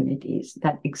opportunities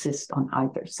that exist on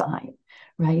either side,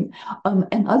 right?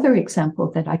 Another example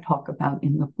that I talk about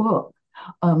in the book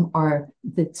are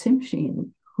the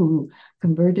Tsimshian, who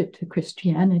converted to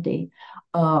Christianity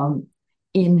in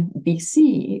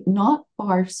BC, not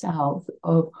far south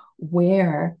of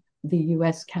where the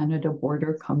US-Canada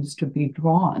border comes to be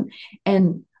drawn.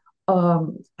 And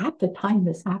at the time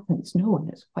this happens, no one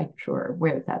is quite sure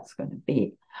where that's going to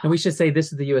be. And we should say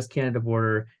this is the US-Canada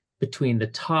border between the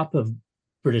top of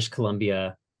British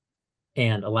Columbia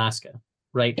and Alaska,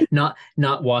 right? Not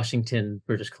Washington,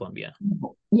 British Columbia.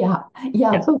 Yeah,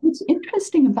 yeah. Yeah. But what's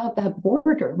interesting about that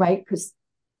border, right? Because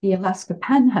the Alaska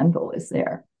Panhandle is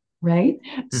there, right?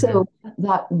 Hmm. So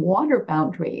that water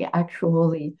boundary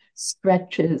actually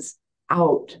stretches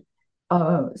out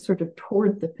sort of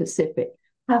toward the Pacific,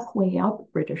 halfway up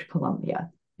British Columbia.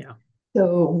 Yeah.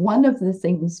 So one of the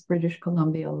things British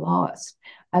Columbia lost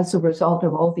as a result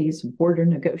of all these border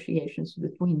negotiations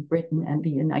between Britain and the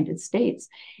United States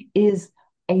is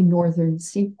a northern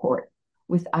seaport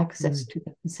with access Mm. to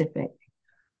the Pacific.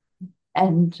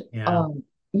 And Yeah.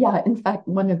 yeah, in fact,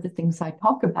 one of the things I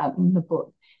talk about in the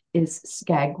book is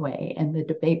Skagway and the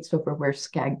debates over where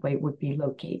Skagway would be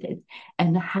located.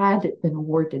 And had it been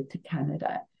awarded to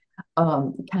Canada,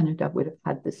 Canada would have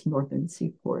had this northern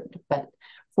seaport. But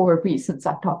for reasons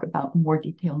I talk about in more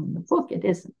detail in the book, it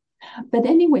isn't. But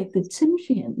anyway, the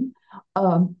Tsimshian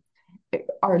um,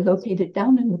 are located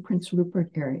down in the Prince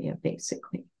Rupert area,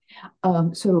 basically.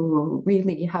 So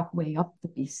really halfway up the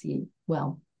BC,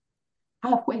 well,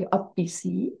 halfway up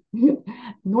BC,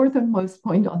 northernmost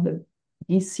point on the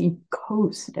BC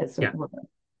coast, as it Yeah. were.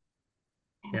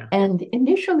 Yeah. And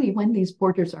initially, when these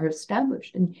borders are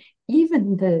established, and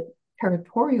even the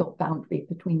territorial boundary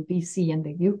between BC and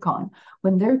the Yukon,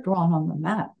 when they're drawn on the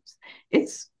maps,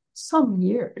 it's some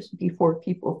years before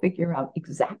people figure out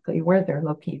exactly where they're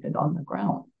located on the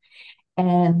ground.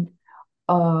 And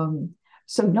um,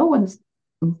 so no one's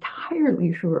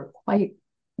entirely sure quite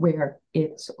where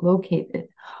it's located.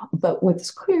 But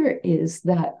what's clear is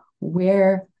that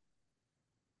where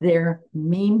their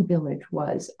main village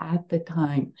was at the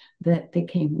time that they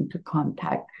came into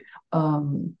contact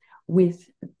with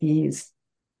these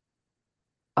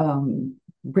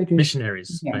British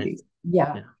Missionaries, right? missionaries.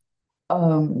 Yeah, Yeah.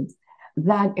 um,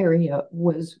 that area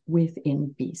was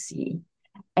within BC.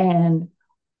 And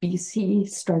BC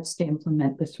starts to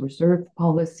implement this reserve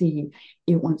policy.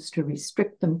 It wants to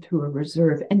restrict them to a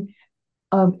reserve. And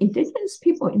Indigenous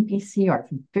people in BC are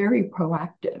very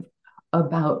proactive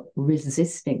about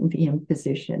resisting the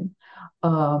imposition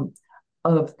um,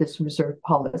 of this reserve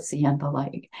policy and the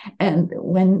like. And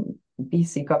when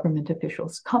BC government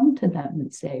officials come to them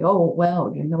and say, oh,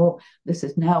 well, this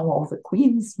is now all the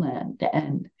Queen's land,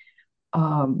 and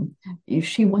um,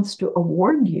 she wants to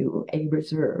award you a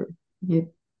reserve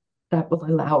you, that will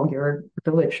allow your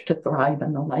village to thrive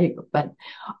and the like. But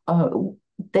uh,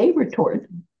 they retort,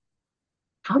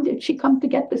 how did she come to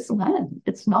get this land?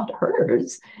 It's not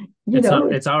hers. You It's know,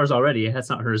 not, it's ours already. It's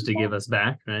not hers to give us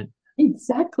back, right?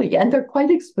 exactly. And they're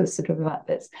quite explicit about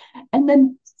this. And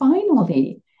then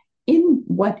finally, in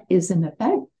what is in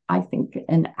effect, I think,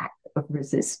 an act of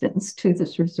resistance to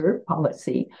this reserve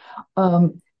policy,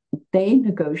 they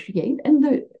negotiate, and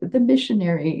the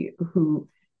missionary who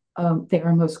they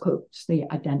are most closely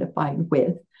identified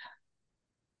with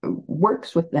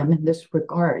works with them in this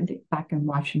regard back in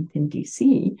Washington,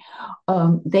 D.C.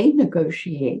 They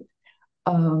negotiate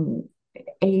um,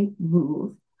 a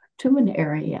move to an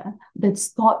area that's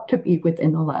thought to be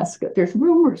within Alaska. There's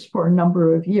rumors for a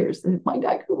number of years that it might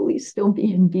actually still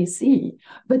be in BC,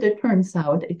 but it turns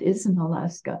out it is in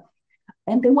Alaska.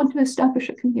 And they want to establish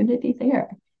a community there.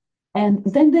 And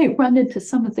then they run into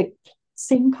some of the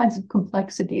same kinds of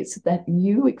complexities that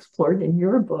you explored in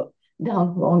your book down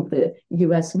along the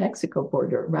US Mexico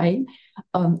border, right?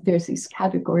 There's these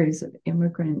categories of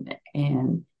immigrant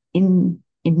and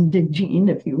indigene,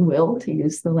 if you will, to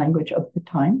use the language of the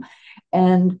time.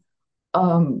 And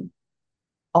um,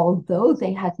 although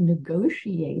they had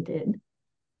negotiated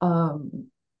um,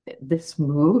 this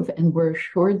move and were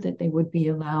assured that they would be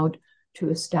allowed to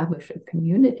establish a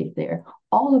community there,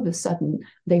 all of a sudden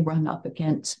they run up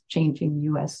against changing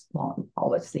US law and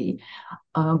policy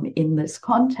in this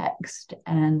context.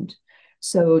 And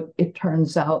so it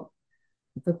turns out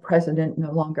the president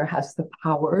no longer has the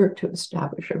power to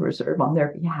establish a reserve on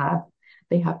their behalf.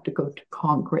 They have to go to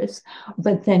Congress.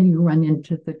 But then you run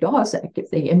into the Dawes Act. If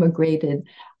they immigrated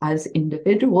as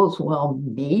individuals, well,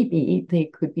 maybe they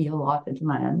could be allotted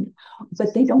land,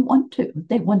 but they don't want to.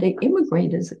 They want to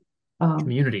immigrate as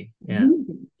Community. Yeah.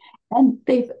 community. And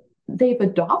they've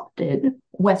adopted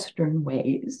Western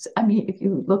ways. I mean, if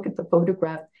you look at the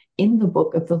photograph in the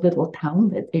book of the little town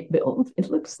that they built,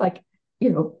 it looks like,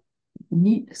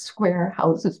 neat square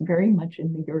houses, very much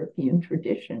in the European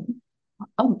tradition.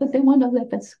 But they want to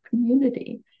live as a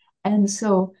community. And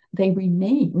so they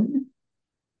remain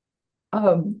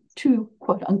too,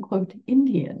 quote unquote,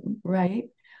 Indian, right?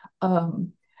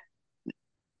 Um,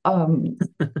 um,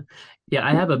 Yeah,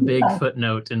 I have a big yeah.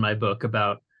 footnote in my book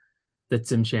about the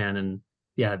Tsimshian and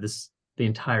yeah, the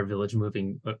entire village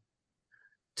moving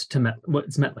to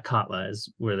what's Metlakatla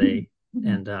is where they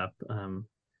end up.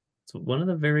 It's one of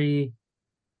the very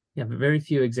Yeah, but very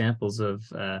few examples of,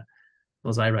 well,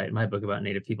 as I write in my book about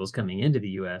Native peoples coming into the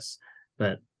US,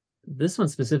 but this one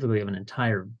specifically of an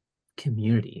entire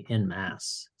community in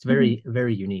mass. It's Mhm. very,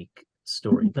 very unique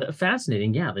story, but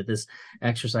fascinating. Yeah, that this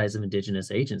exercise of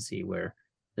indigenous agency where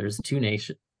there's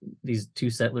these two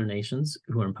settler nations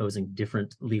who are imposing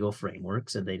different legal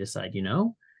frameworks, and they decide,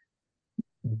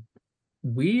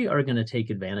 we are going to take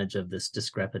advantage of this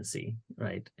discrepancy,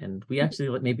 right? And we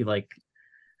actually maybe like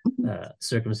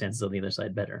circumstances on the other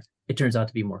side better. It turns out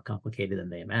to be more complicated than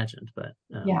they imagined, but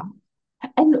Yeah.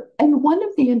 And one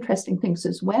of the interesting things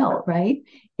as well, right,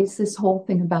 is this whole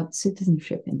thing about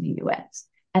citizenship in the US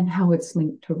and how it's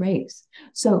linked to race.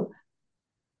 So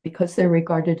because they're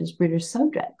regarded as British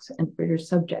subjects, and British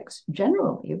subjects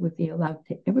generally would be allowed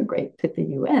to immigrate to the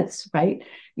US, right?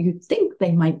 You'd think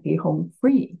they might be home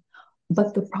free,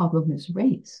 but the problem is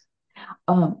race.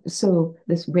 So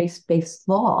this race-based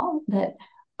law that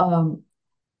um,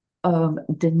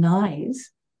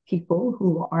 denies people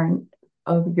who aren't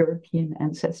of European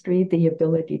ancestry the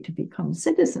ability to become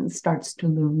citizens starts to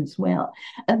loom as well.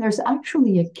 And there's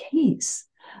actually a case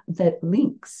that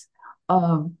links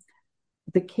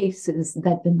the cases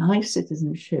that deny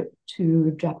citizenship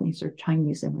to Japanese or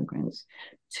Chinese immigrants,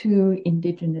 to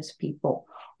indigenous people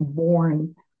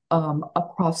born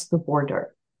across the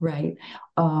border, right?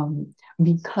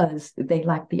 Because they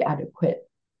lack the adequate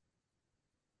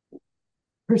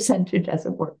percentage, as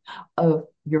it were, of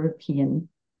European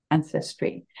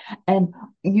ancestry. And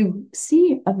you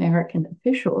see American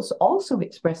officials also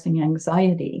expressing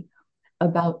anxiety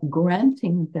about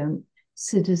granting them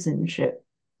citizenship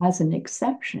as an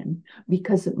exception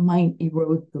because it might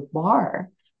erode the bar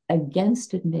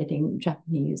against admitting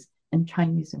Japanese and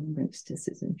Chinese immigrants to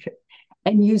citizenship.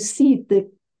 And you see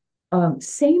the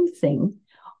same thing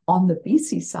on the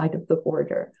BC side of the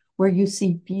border, where you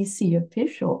see BC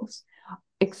officials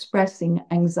expressing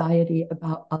anxiety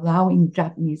about allowing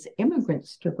Japanese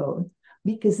immigrants to vote,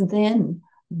 because then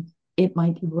it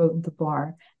might erode the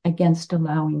bar against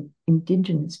allowing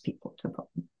indigenous people to vote.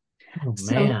 oh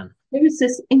So man. there's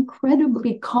this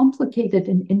incredibly complicated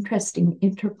and interesting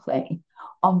interplay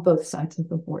on both sides of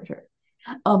the border.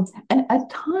 And at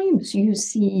times you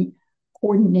see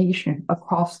coordination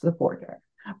across the border.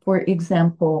 For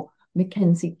example,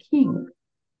 Mackenzie King,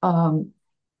 um,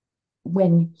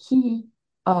 when he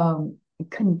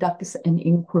conducts an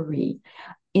inquiry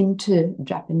into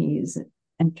Japanese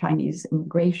and Chinese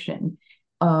immigration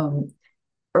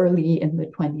early in the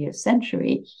 20th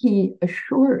century, he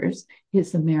assures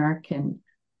his American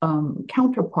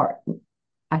counterpart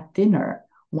at dinner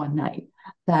one night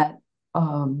that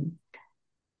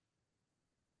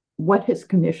what his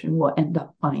commission will end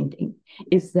up finding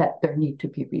is that there need to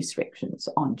be restrictions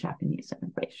on Japanese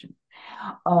immigration.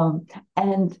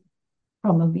 And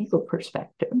from a legal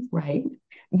perspective, right,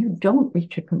 you don't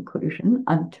reach a conclusion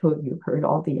until you've heard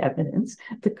all the evidence.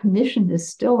 The commission is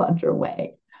still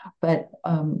underway, but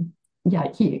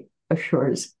yeah, he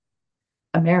assures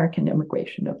American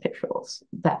immigration officials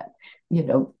that,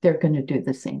 they're going to do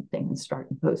the same thing and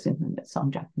start imposing limits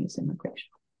on Japanese immigration.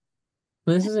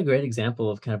 Well, this is a great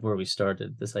example of kind of where we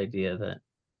started, this idea that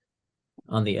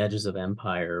on the edges of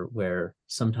empire, where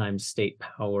sometimes state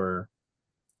power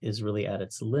is really at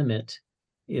its limit,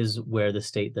 is where the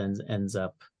state then ends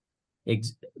up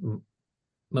ex-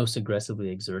 most aggressively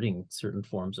exerting certain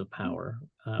forms of power.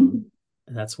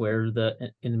 That's where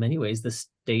in many ways, the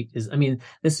state is. I mean,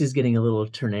 this is getting a little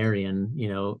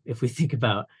Turnerian, if we think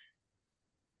about,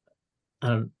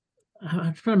 I'm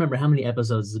trying to remember how many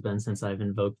episodes it's been since I've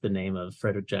invoked the name of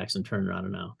Frederick Jackson Turner. I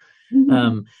don't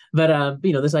know. But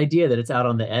this idea that it's out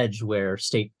on the edge where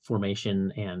state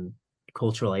formation and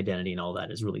cultural identity and all that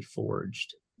is really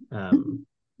forged.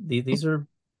 These are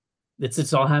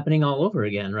it's all happening all over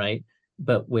again, right?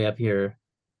 But way up here,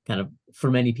 kind of for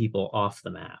many people off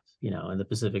the map, in the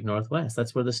Pacific Northwest.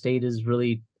 That's where the state is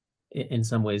really, in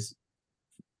some ways,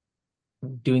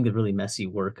 doing the really messy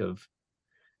work of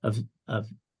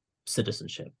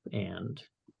citizenship and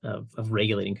of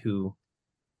regulating who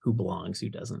belongs, who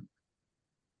doesn't.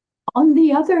 On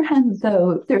the other hand,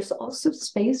 though, there's also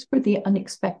space for the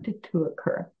unexpected to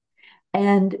occur.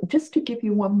 And just to give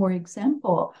you one more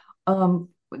example,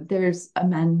 there's a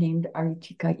man named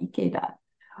Arichika Ikeda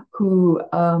who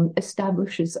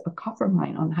establishes a copper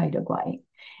mine on Haida Gwaii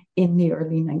in the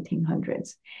early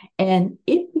 1900s. And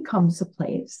it becomes a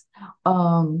place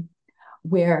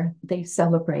where they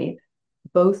celebrate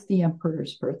both the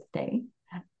emperor's birthday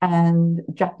and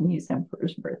Japanese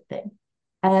emperor's birthday.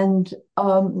 And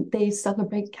they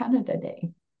celebrate Canada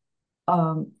Day.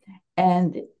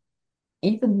 And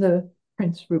even the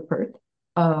Prince Rupert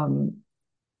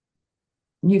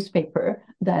newspaper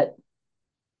that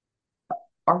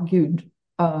argued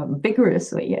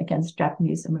vigorously against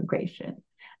Japanese immigration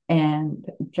and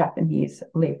Japanese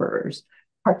laborers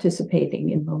participating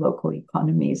in the local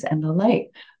economies and the like,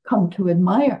 come to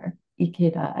admire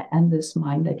Ikeda and this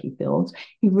mine that he builds.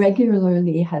 He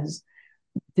regularly has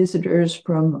visitors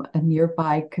from a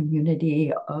nearby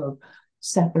community of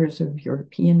settlers of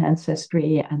European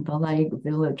ancestry and the like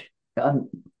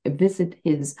visit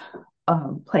his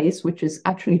place, which is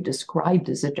actually described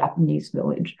as a Japanese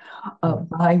village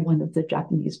by one of the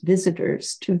Japanese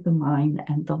visitors to the mine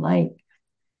and the like.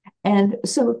 And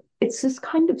so it's this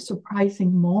kind of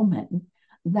surprising moment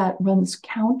that runs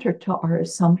counter to our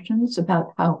assumptions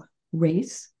about how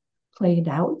race played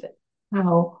out,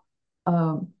 how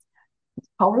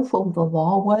powerful the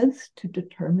law was to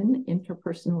determine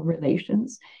interpersonal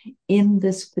relations in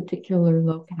this particular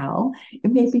locale.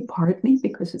 It may be partly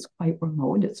because it's quite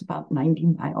remote. It's about 90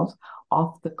 miles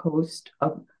off the coast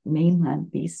of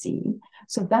mainland BC.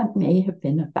 So that may have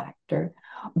been a factor.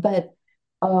 But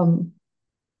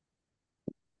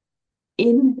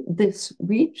in this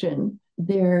region,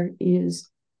 there is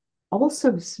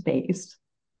also space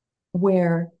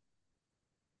where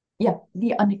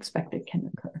the unexpected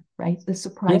can occur, right? The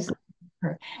surprise can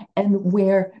occur, and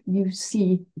where you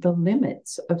see the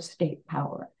limits of state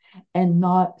power and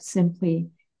not simply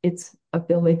its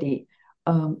ability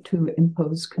to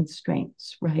impose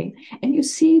constraints, right? And you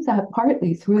see that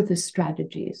partly through the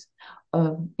strategies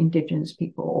of indigenous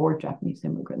people or Japanese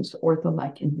immigrants or the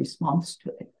like in response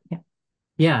to it.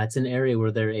 Yeah, it's an area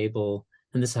where they're able,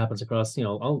 and this happens across,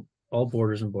 all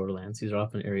borders and borderlands. These are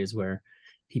often areas where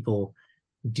people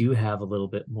do have a little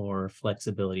bit more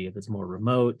flexibility. If it's more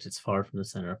remote, it's far from the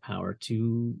center of power,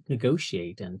 to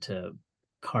negotiate and to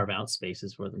carve out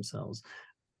spaces for themselves,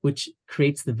 which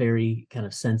creates the very kind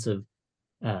of sense of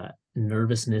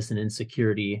nervousness and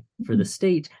insecurity for the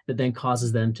state that then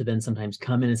causes them to then sometimes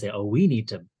come in and say, oh, we need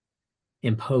to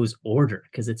impose order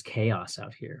because it's chaos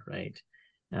out here, right?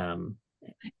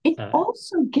 It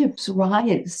also gives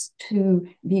rise to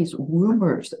these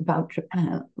rumors about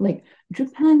Japan. Like,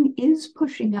 Japan is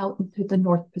pushing out into the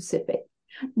North Pacific,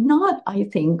 not, I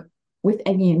think, with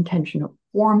any intention of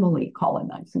formally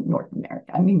colonizing North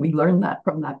America. I mean, we learned that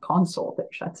from that consul that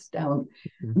shuts down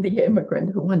the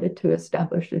immigrant who wanted to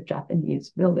establish a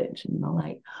Japanese village and the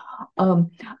like.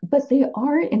 But they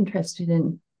are interested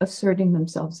in asserting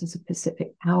themselves as a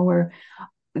Pacific power.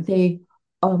 They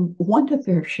want a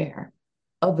fair share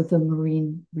of the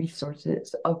marine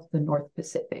resources of the North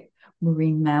Pacific,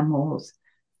 marine mammals,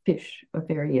 fish of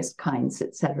various kinds,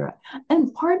 etc.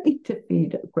 And partly to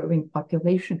feed a growing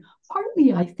population,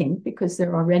 partly, I think, because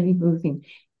they're already moving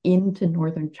into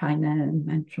northern China and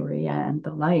Manchuria and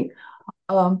the like,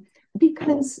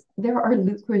 because there are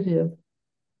lucrative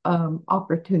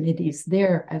opportunities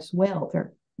there as well. There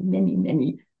are many,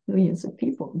 many millions of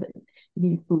people that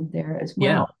need food there as well.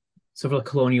 Yeah. So for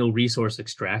colonial resource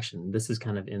extraction, this is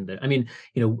kind of in there. I mean,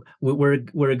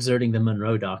 we're exerting the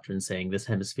Monroe Doctrine, saying this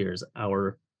hemisphere is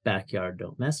our backyard,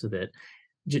 don't mess with it.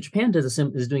 Japan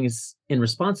is doing this in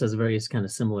response as a various kind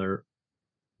of similar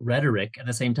rhetoric at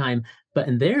the same time, but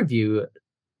in their view,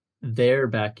 their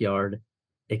backyard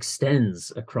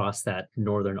extends across that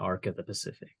northern arc of the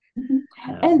Pacific.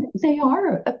 And they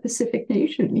are a Pacific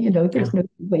nation, there's no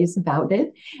ways about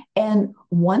it. And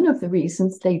one of the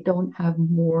reasons they don't have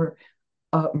more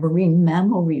marine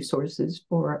mammal resources,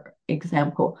 for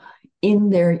example, in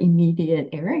their immediate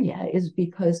area is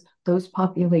because those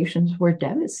populations were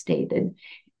devastated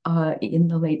in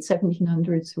the late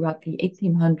 1700s, throughout the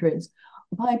 1800s,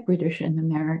 by British and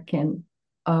American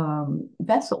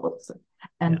vessels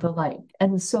and the like.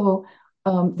 And so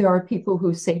there are people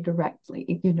who say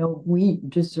directly, we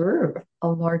deserve a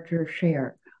larger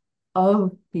share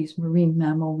of these marine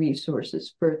mammal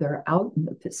resources further out in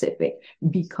the Pacific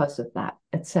because of that,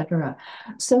 etc.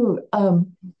 So,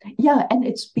 and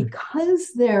it's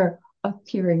because they're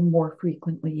appearing more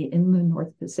frequently in the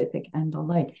North Pacific and the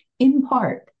like, in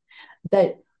part,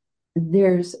 that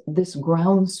there's this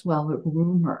groundswell of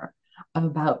rumor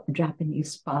about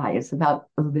Japanese spies, about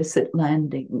illicit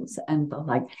landings and the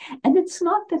like. And it's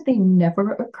not that they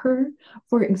never occur.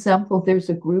 For example, there's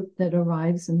a group that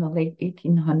arrives in the late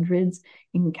 1800s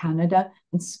in Canada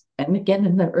and again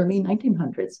in the early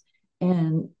 1900s,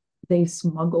 and they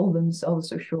smuggle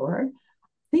themselves ashore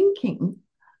thinking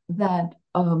that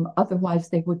otherwise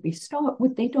they would be stopped.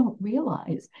 What they don't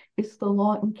realize is the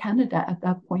law in Canada at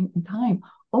that point in time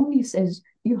only says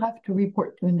you have to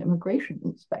report to an immigration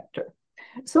inspector.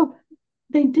 So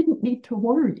they didn't need to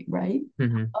worry, right?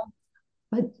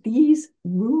 But these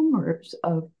rumors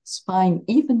of spying,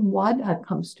 even Wada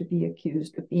comes to be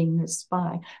accused of being a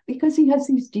spy because he has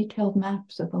these detailed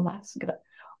maps of Alaska.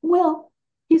 Well,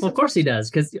 well, of course he does,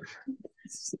 because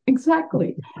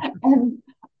exactly. And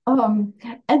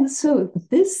and so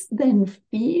this then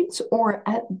feeds, or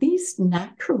at least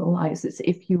naturalizes,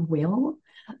 if you will,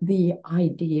 the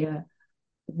idea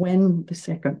when the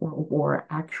Second World War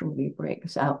actually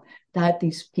breaks out, that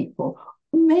these people,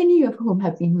 many of whom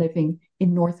have been living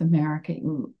in North America,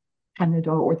 in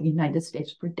Canada, or the United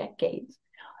States for decades,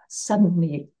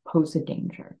 suddenly pose a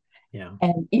danger. yeah.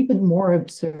 And even more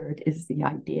absurd is the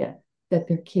idea that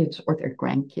their kids or their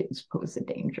grandkids pose a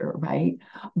danger, right?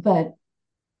 But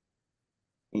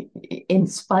in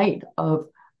spite of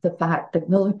the fact that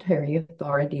military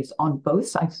authorities on both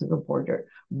sides of the border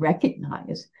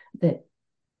recognize that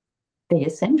they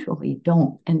essentially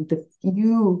don't. And the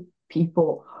few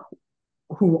people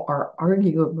who are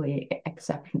arguably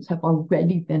exceptions have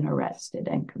already been arrested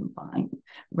and confined,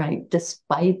 right?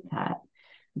 Despite that,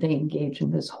 they engage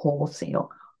in this wholesale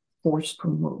forced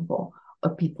removal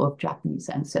of people of Japanese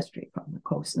ancestry from the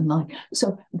coast and line.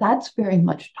 So that's very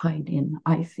much tied in,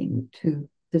 I think, to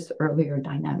this earlier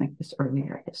dynamic, this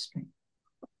earlier history.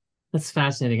 That's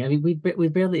fascinating. I mean, we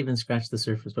barely even scratched the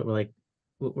surface, but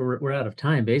we're out of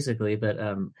time basically. But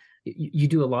you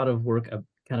do a lot of work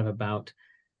kind of about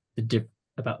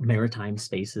about maritime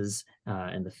spaces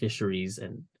and the fisheries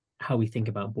and how we think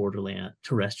about borderland,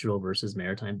 terrestrial versus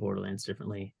maritime borderlands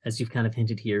differently. As you've kind of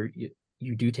hinted here,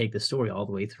 you do take the story all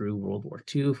the way through World War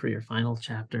II for your final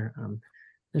chapter.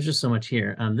 There's just so much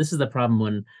here. This is the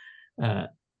problem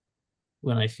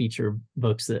when I feature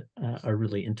books that are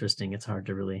really interesting. It's hard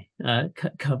to really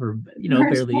cover,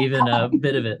 barely so even a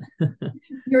bit of it.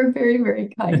 You're very, very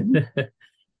kind.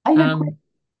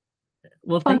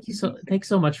 Well, thanks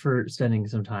so much for spending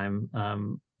some time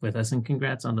with us, and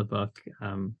congrats on the book.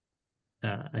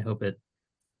 I hope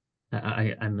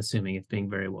I'm assuming it's being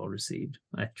very well received.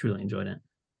 I truly enjoyed it.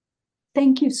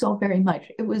 Thank you so very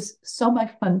much. It was so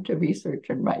much fun to research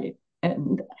and write,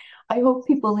 and I hope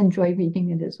people enjoy reading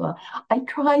it as well. I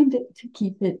tried to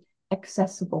keep it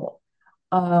accessible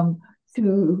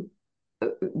to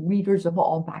readers of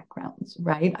all backgrounds,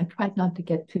 right? I tried not to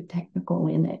get too technical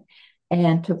in it,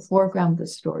 and to foreground the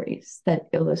stories that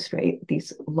illustrate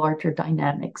these larger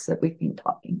dynamics that we've been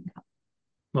talking about.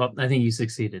 Well, I think you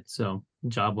succeeded, so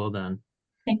job well done.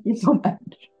 Thank you so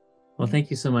much. Well, thank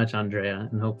you so much, Andrea,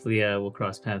 and hopefully we'll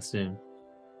cross paths soon.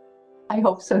 I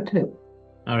hope so too.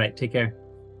 All right, take care.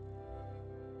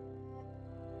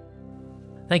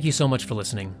 Thank you so much for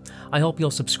listening. I hope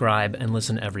you'll subscribe and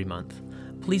listen every month.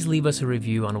 Please leave us a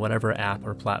review on whatever app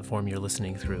or platform you're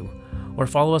listening through, or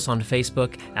follow us on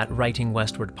Facebook at Writing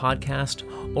Westward Podcast,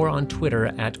 or on Twitter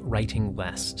at Writing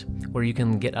West, where you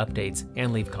can get updates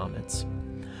and leave comments.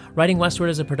 Writing Westward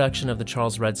is a production of the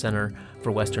Charles Redd Center for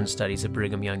Western Studies at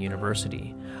Brigham Young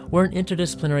University. We're an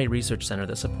interdisciplinary research center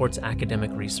that supports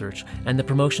academic research and the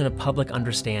promotion of public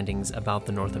understandings about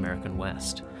the North American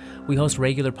West. We host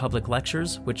regular public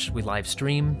lectures, which we live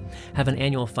stream, have an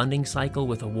annual funding cycle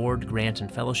with award, grant,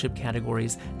 and fellowship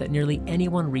categories that nearly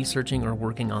anyone researching or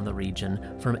working on the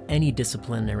region from any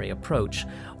disciplinary approach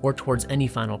or towards any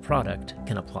final product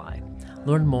can apply.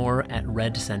 Learn more at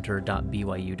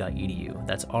reddcenter.byu.edu.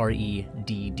 That's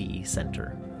REDD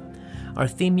Center. Our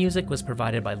theme music was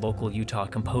provided by local Utah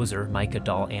composer Micah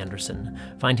Dahl Anderson.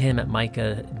 Find him at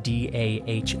Micah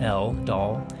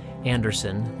Dahl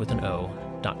Anderson with an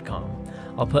O.com.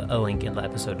 I'll put a link in the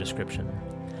episode description.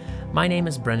 My name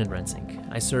is Brendan Rensink.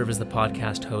 I serve as the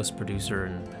podcast host, producer,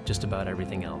 and just about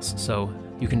everything else, so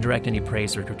you can direct any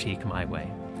praise or critique my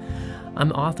way.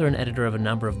 I'm author and editor of a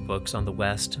number of books on the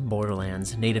West,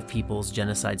 Borderlands, Native Peoples,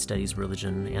 Genocide Studies,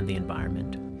 Religion, and the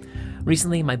Environment.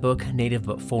 Recently, my book, Native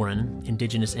But Foreign,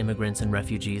 Indigenous Immigrants and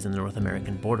Refugees in the North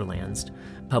American Borderlands,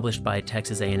 published by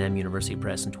Texas A&M University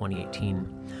Press in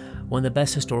 2018, won the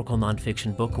Best Historical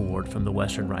Nonfiction Book Award from the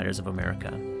Western Writers of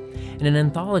America. In an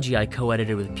anthology I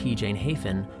co-edited with P. Jane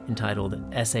Hafen entitled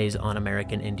Essays on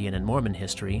American Indian and Mormon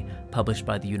History, published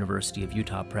by the University of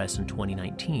Utah Press in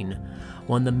 2019,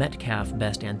 won the Metcalf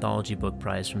Best Anthology Book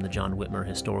Prize from the John Whitmer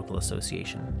Historical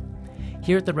Association.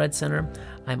 Here at the Redd Center,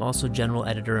 I'm also general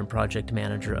editor and project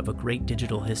manager of a great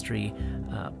digital history,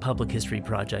 public history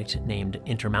project named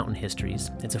Intermountain Histories.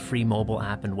 It's a free mobile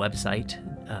app and website,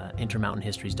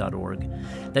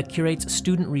 intermountainhistories.org, that curates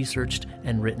student-researched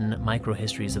and written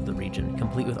microhistories of the region,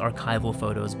 complete with archival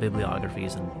photos,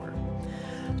 bibliographies, and more.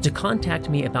 To contact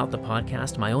me about the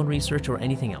podcast, my own research, or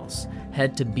anything else,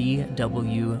 head to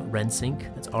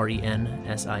bwrensink, that's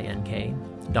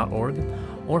RENSINK.org,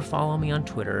 or follow me on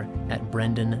Twitter at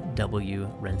Brendan W.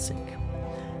 Rensink.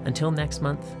 Until next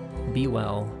month, be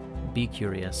well, be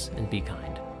curious, and be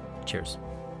kind. Cheers.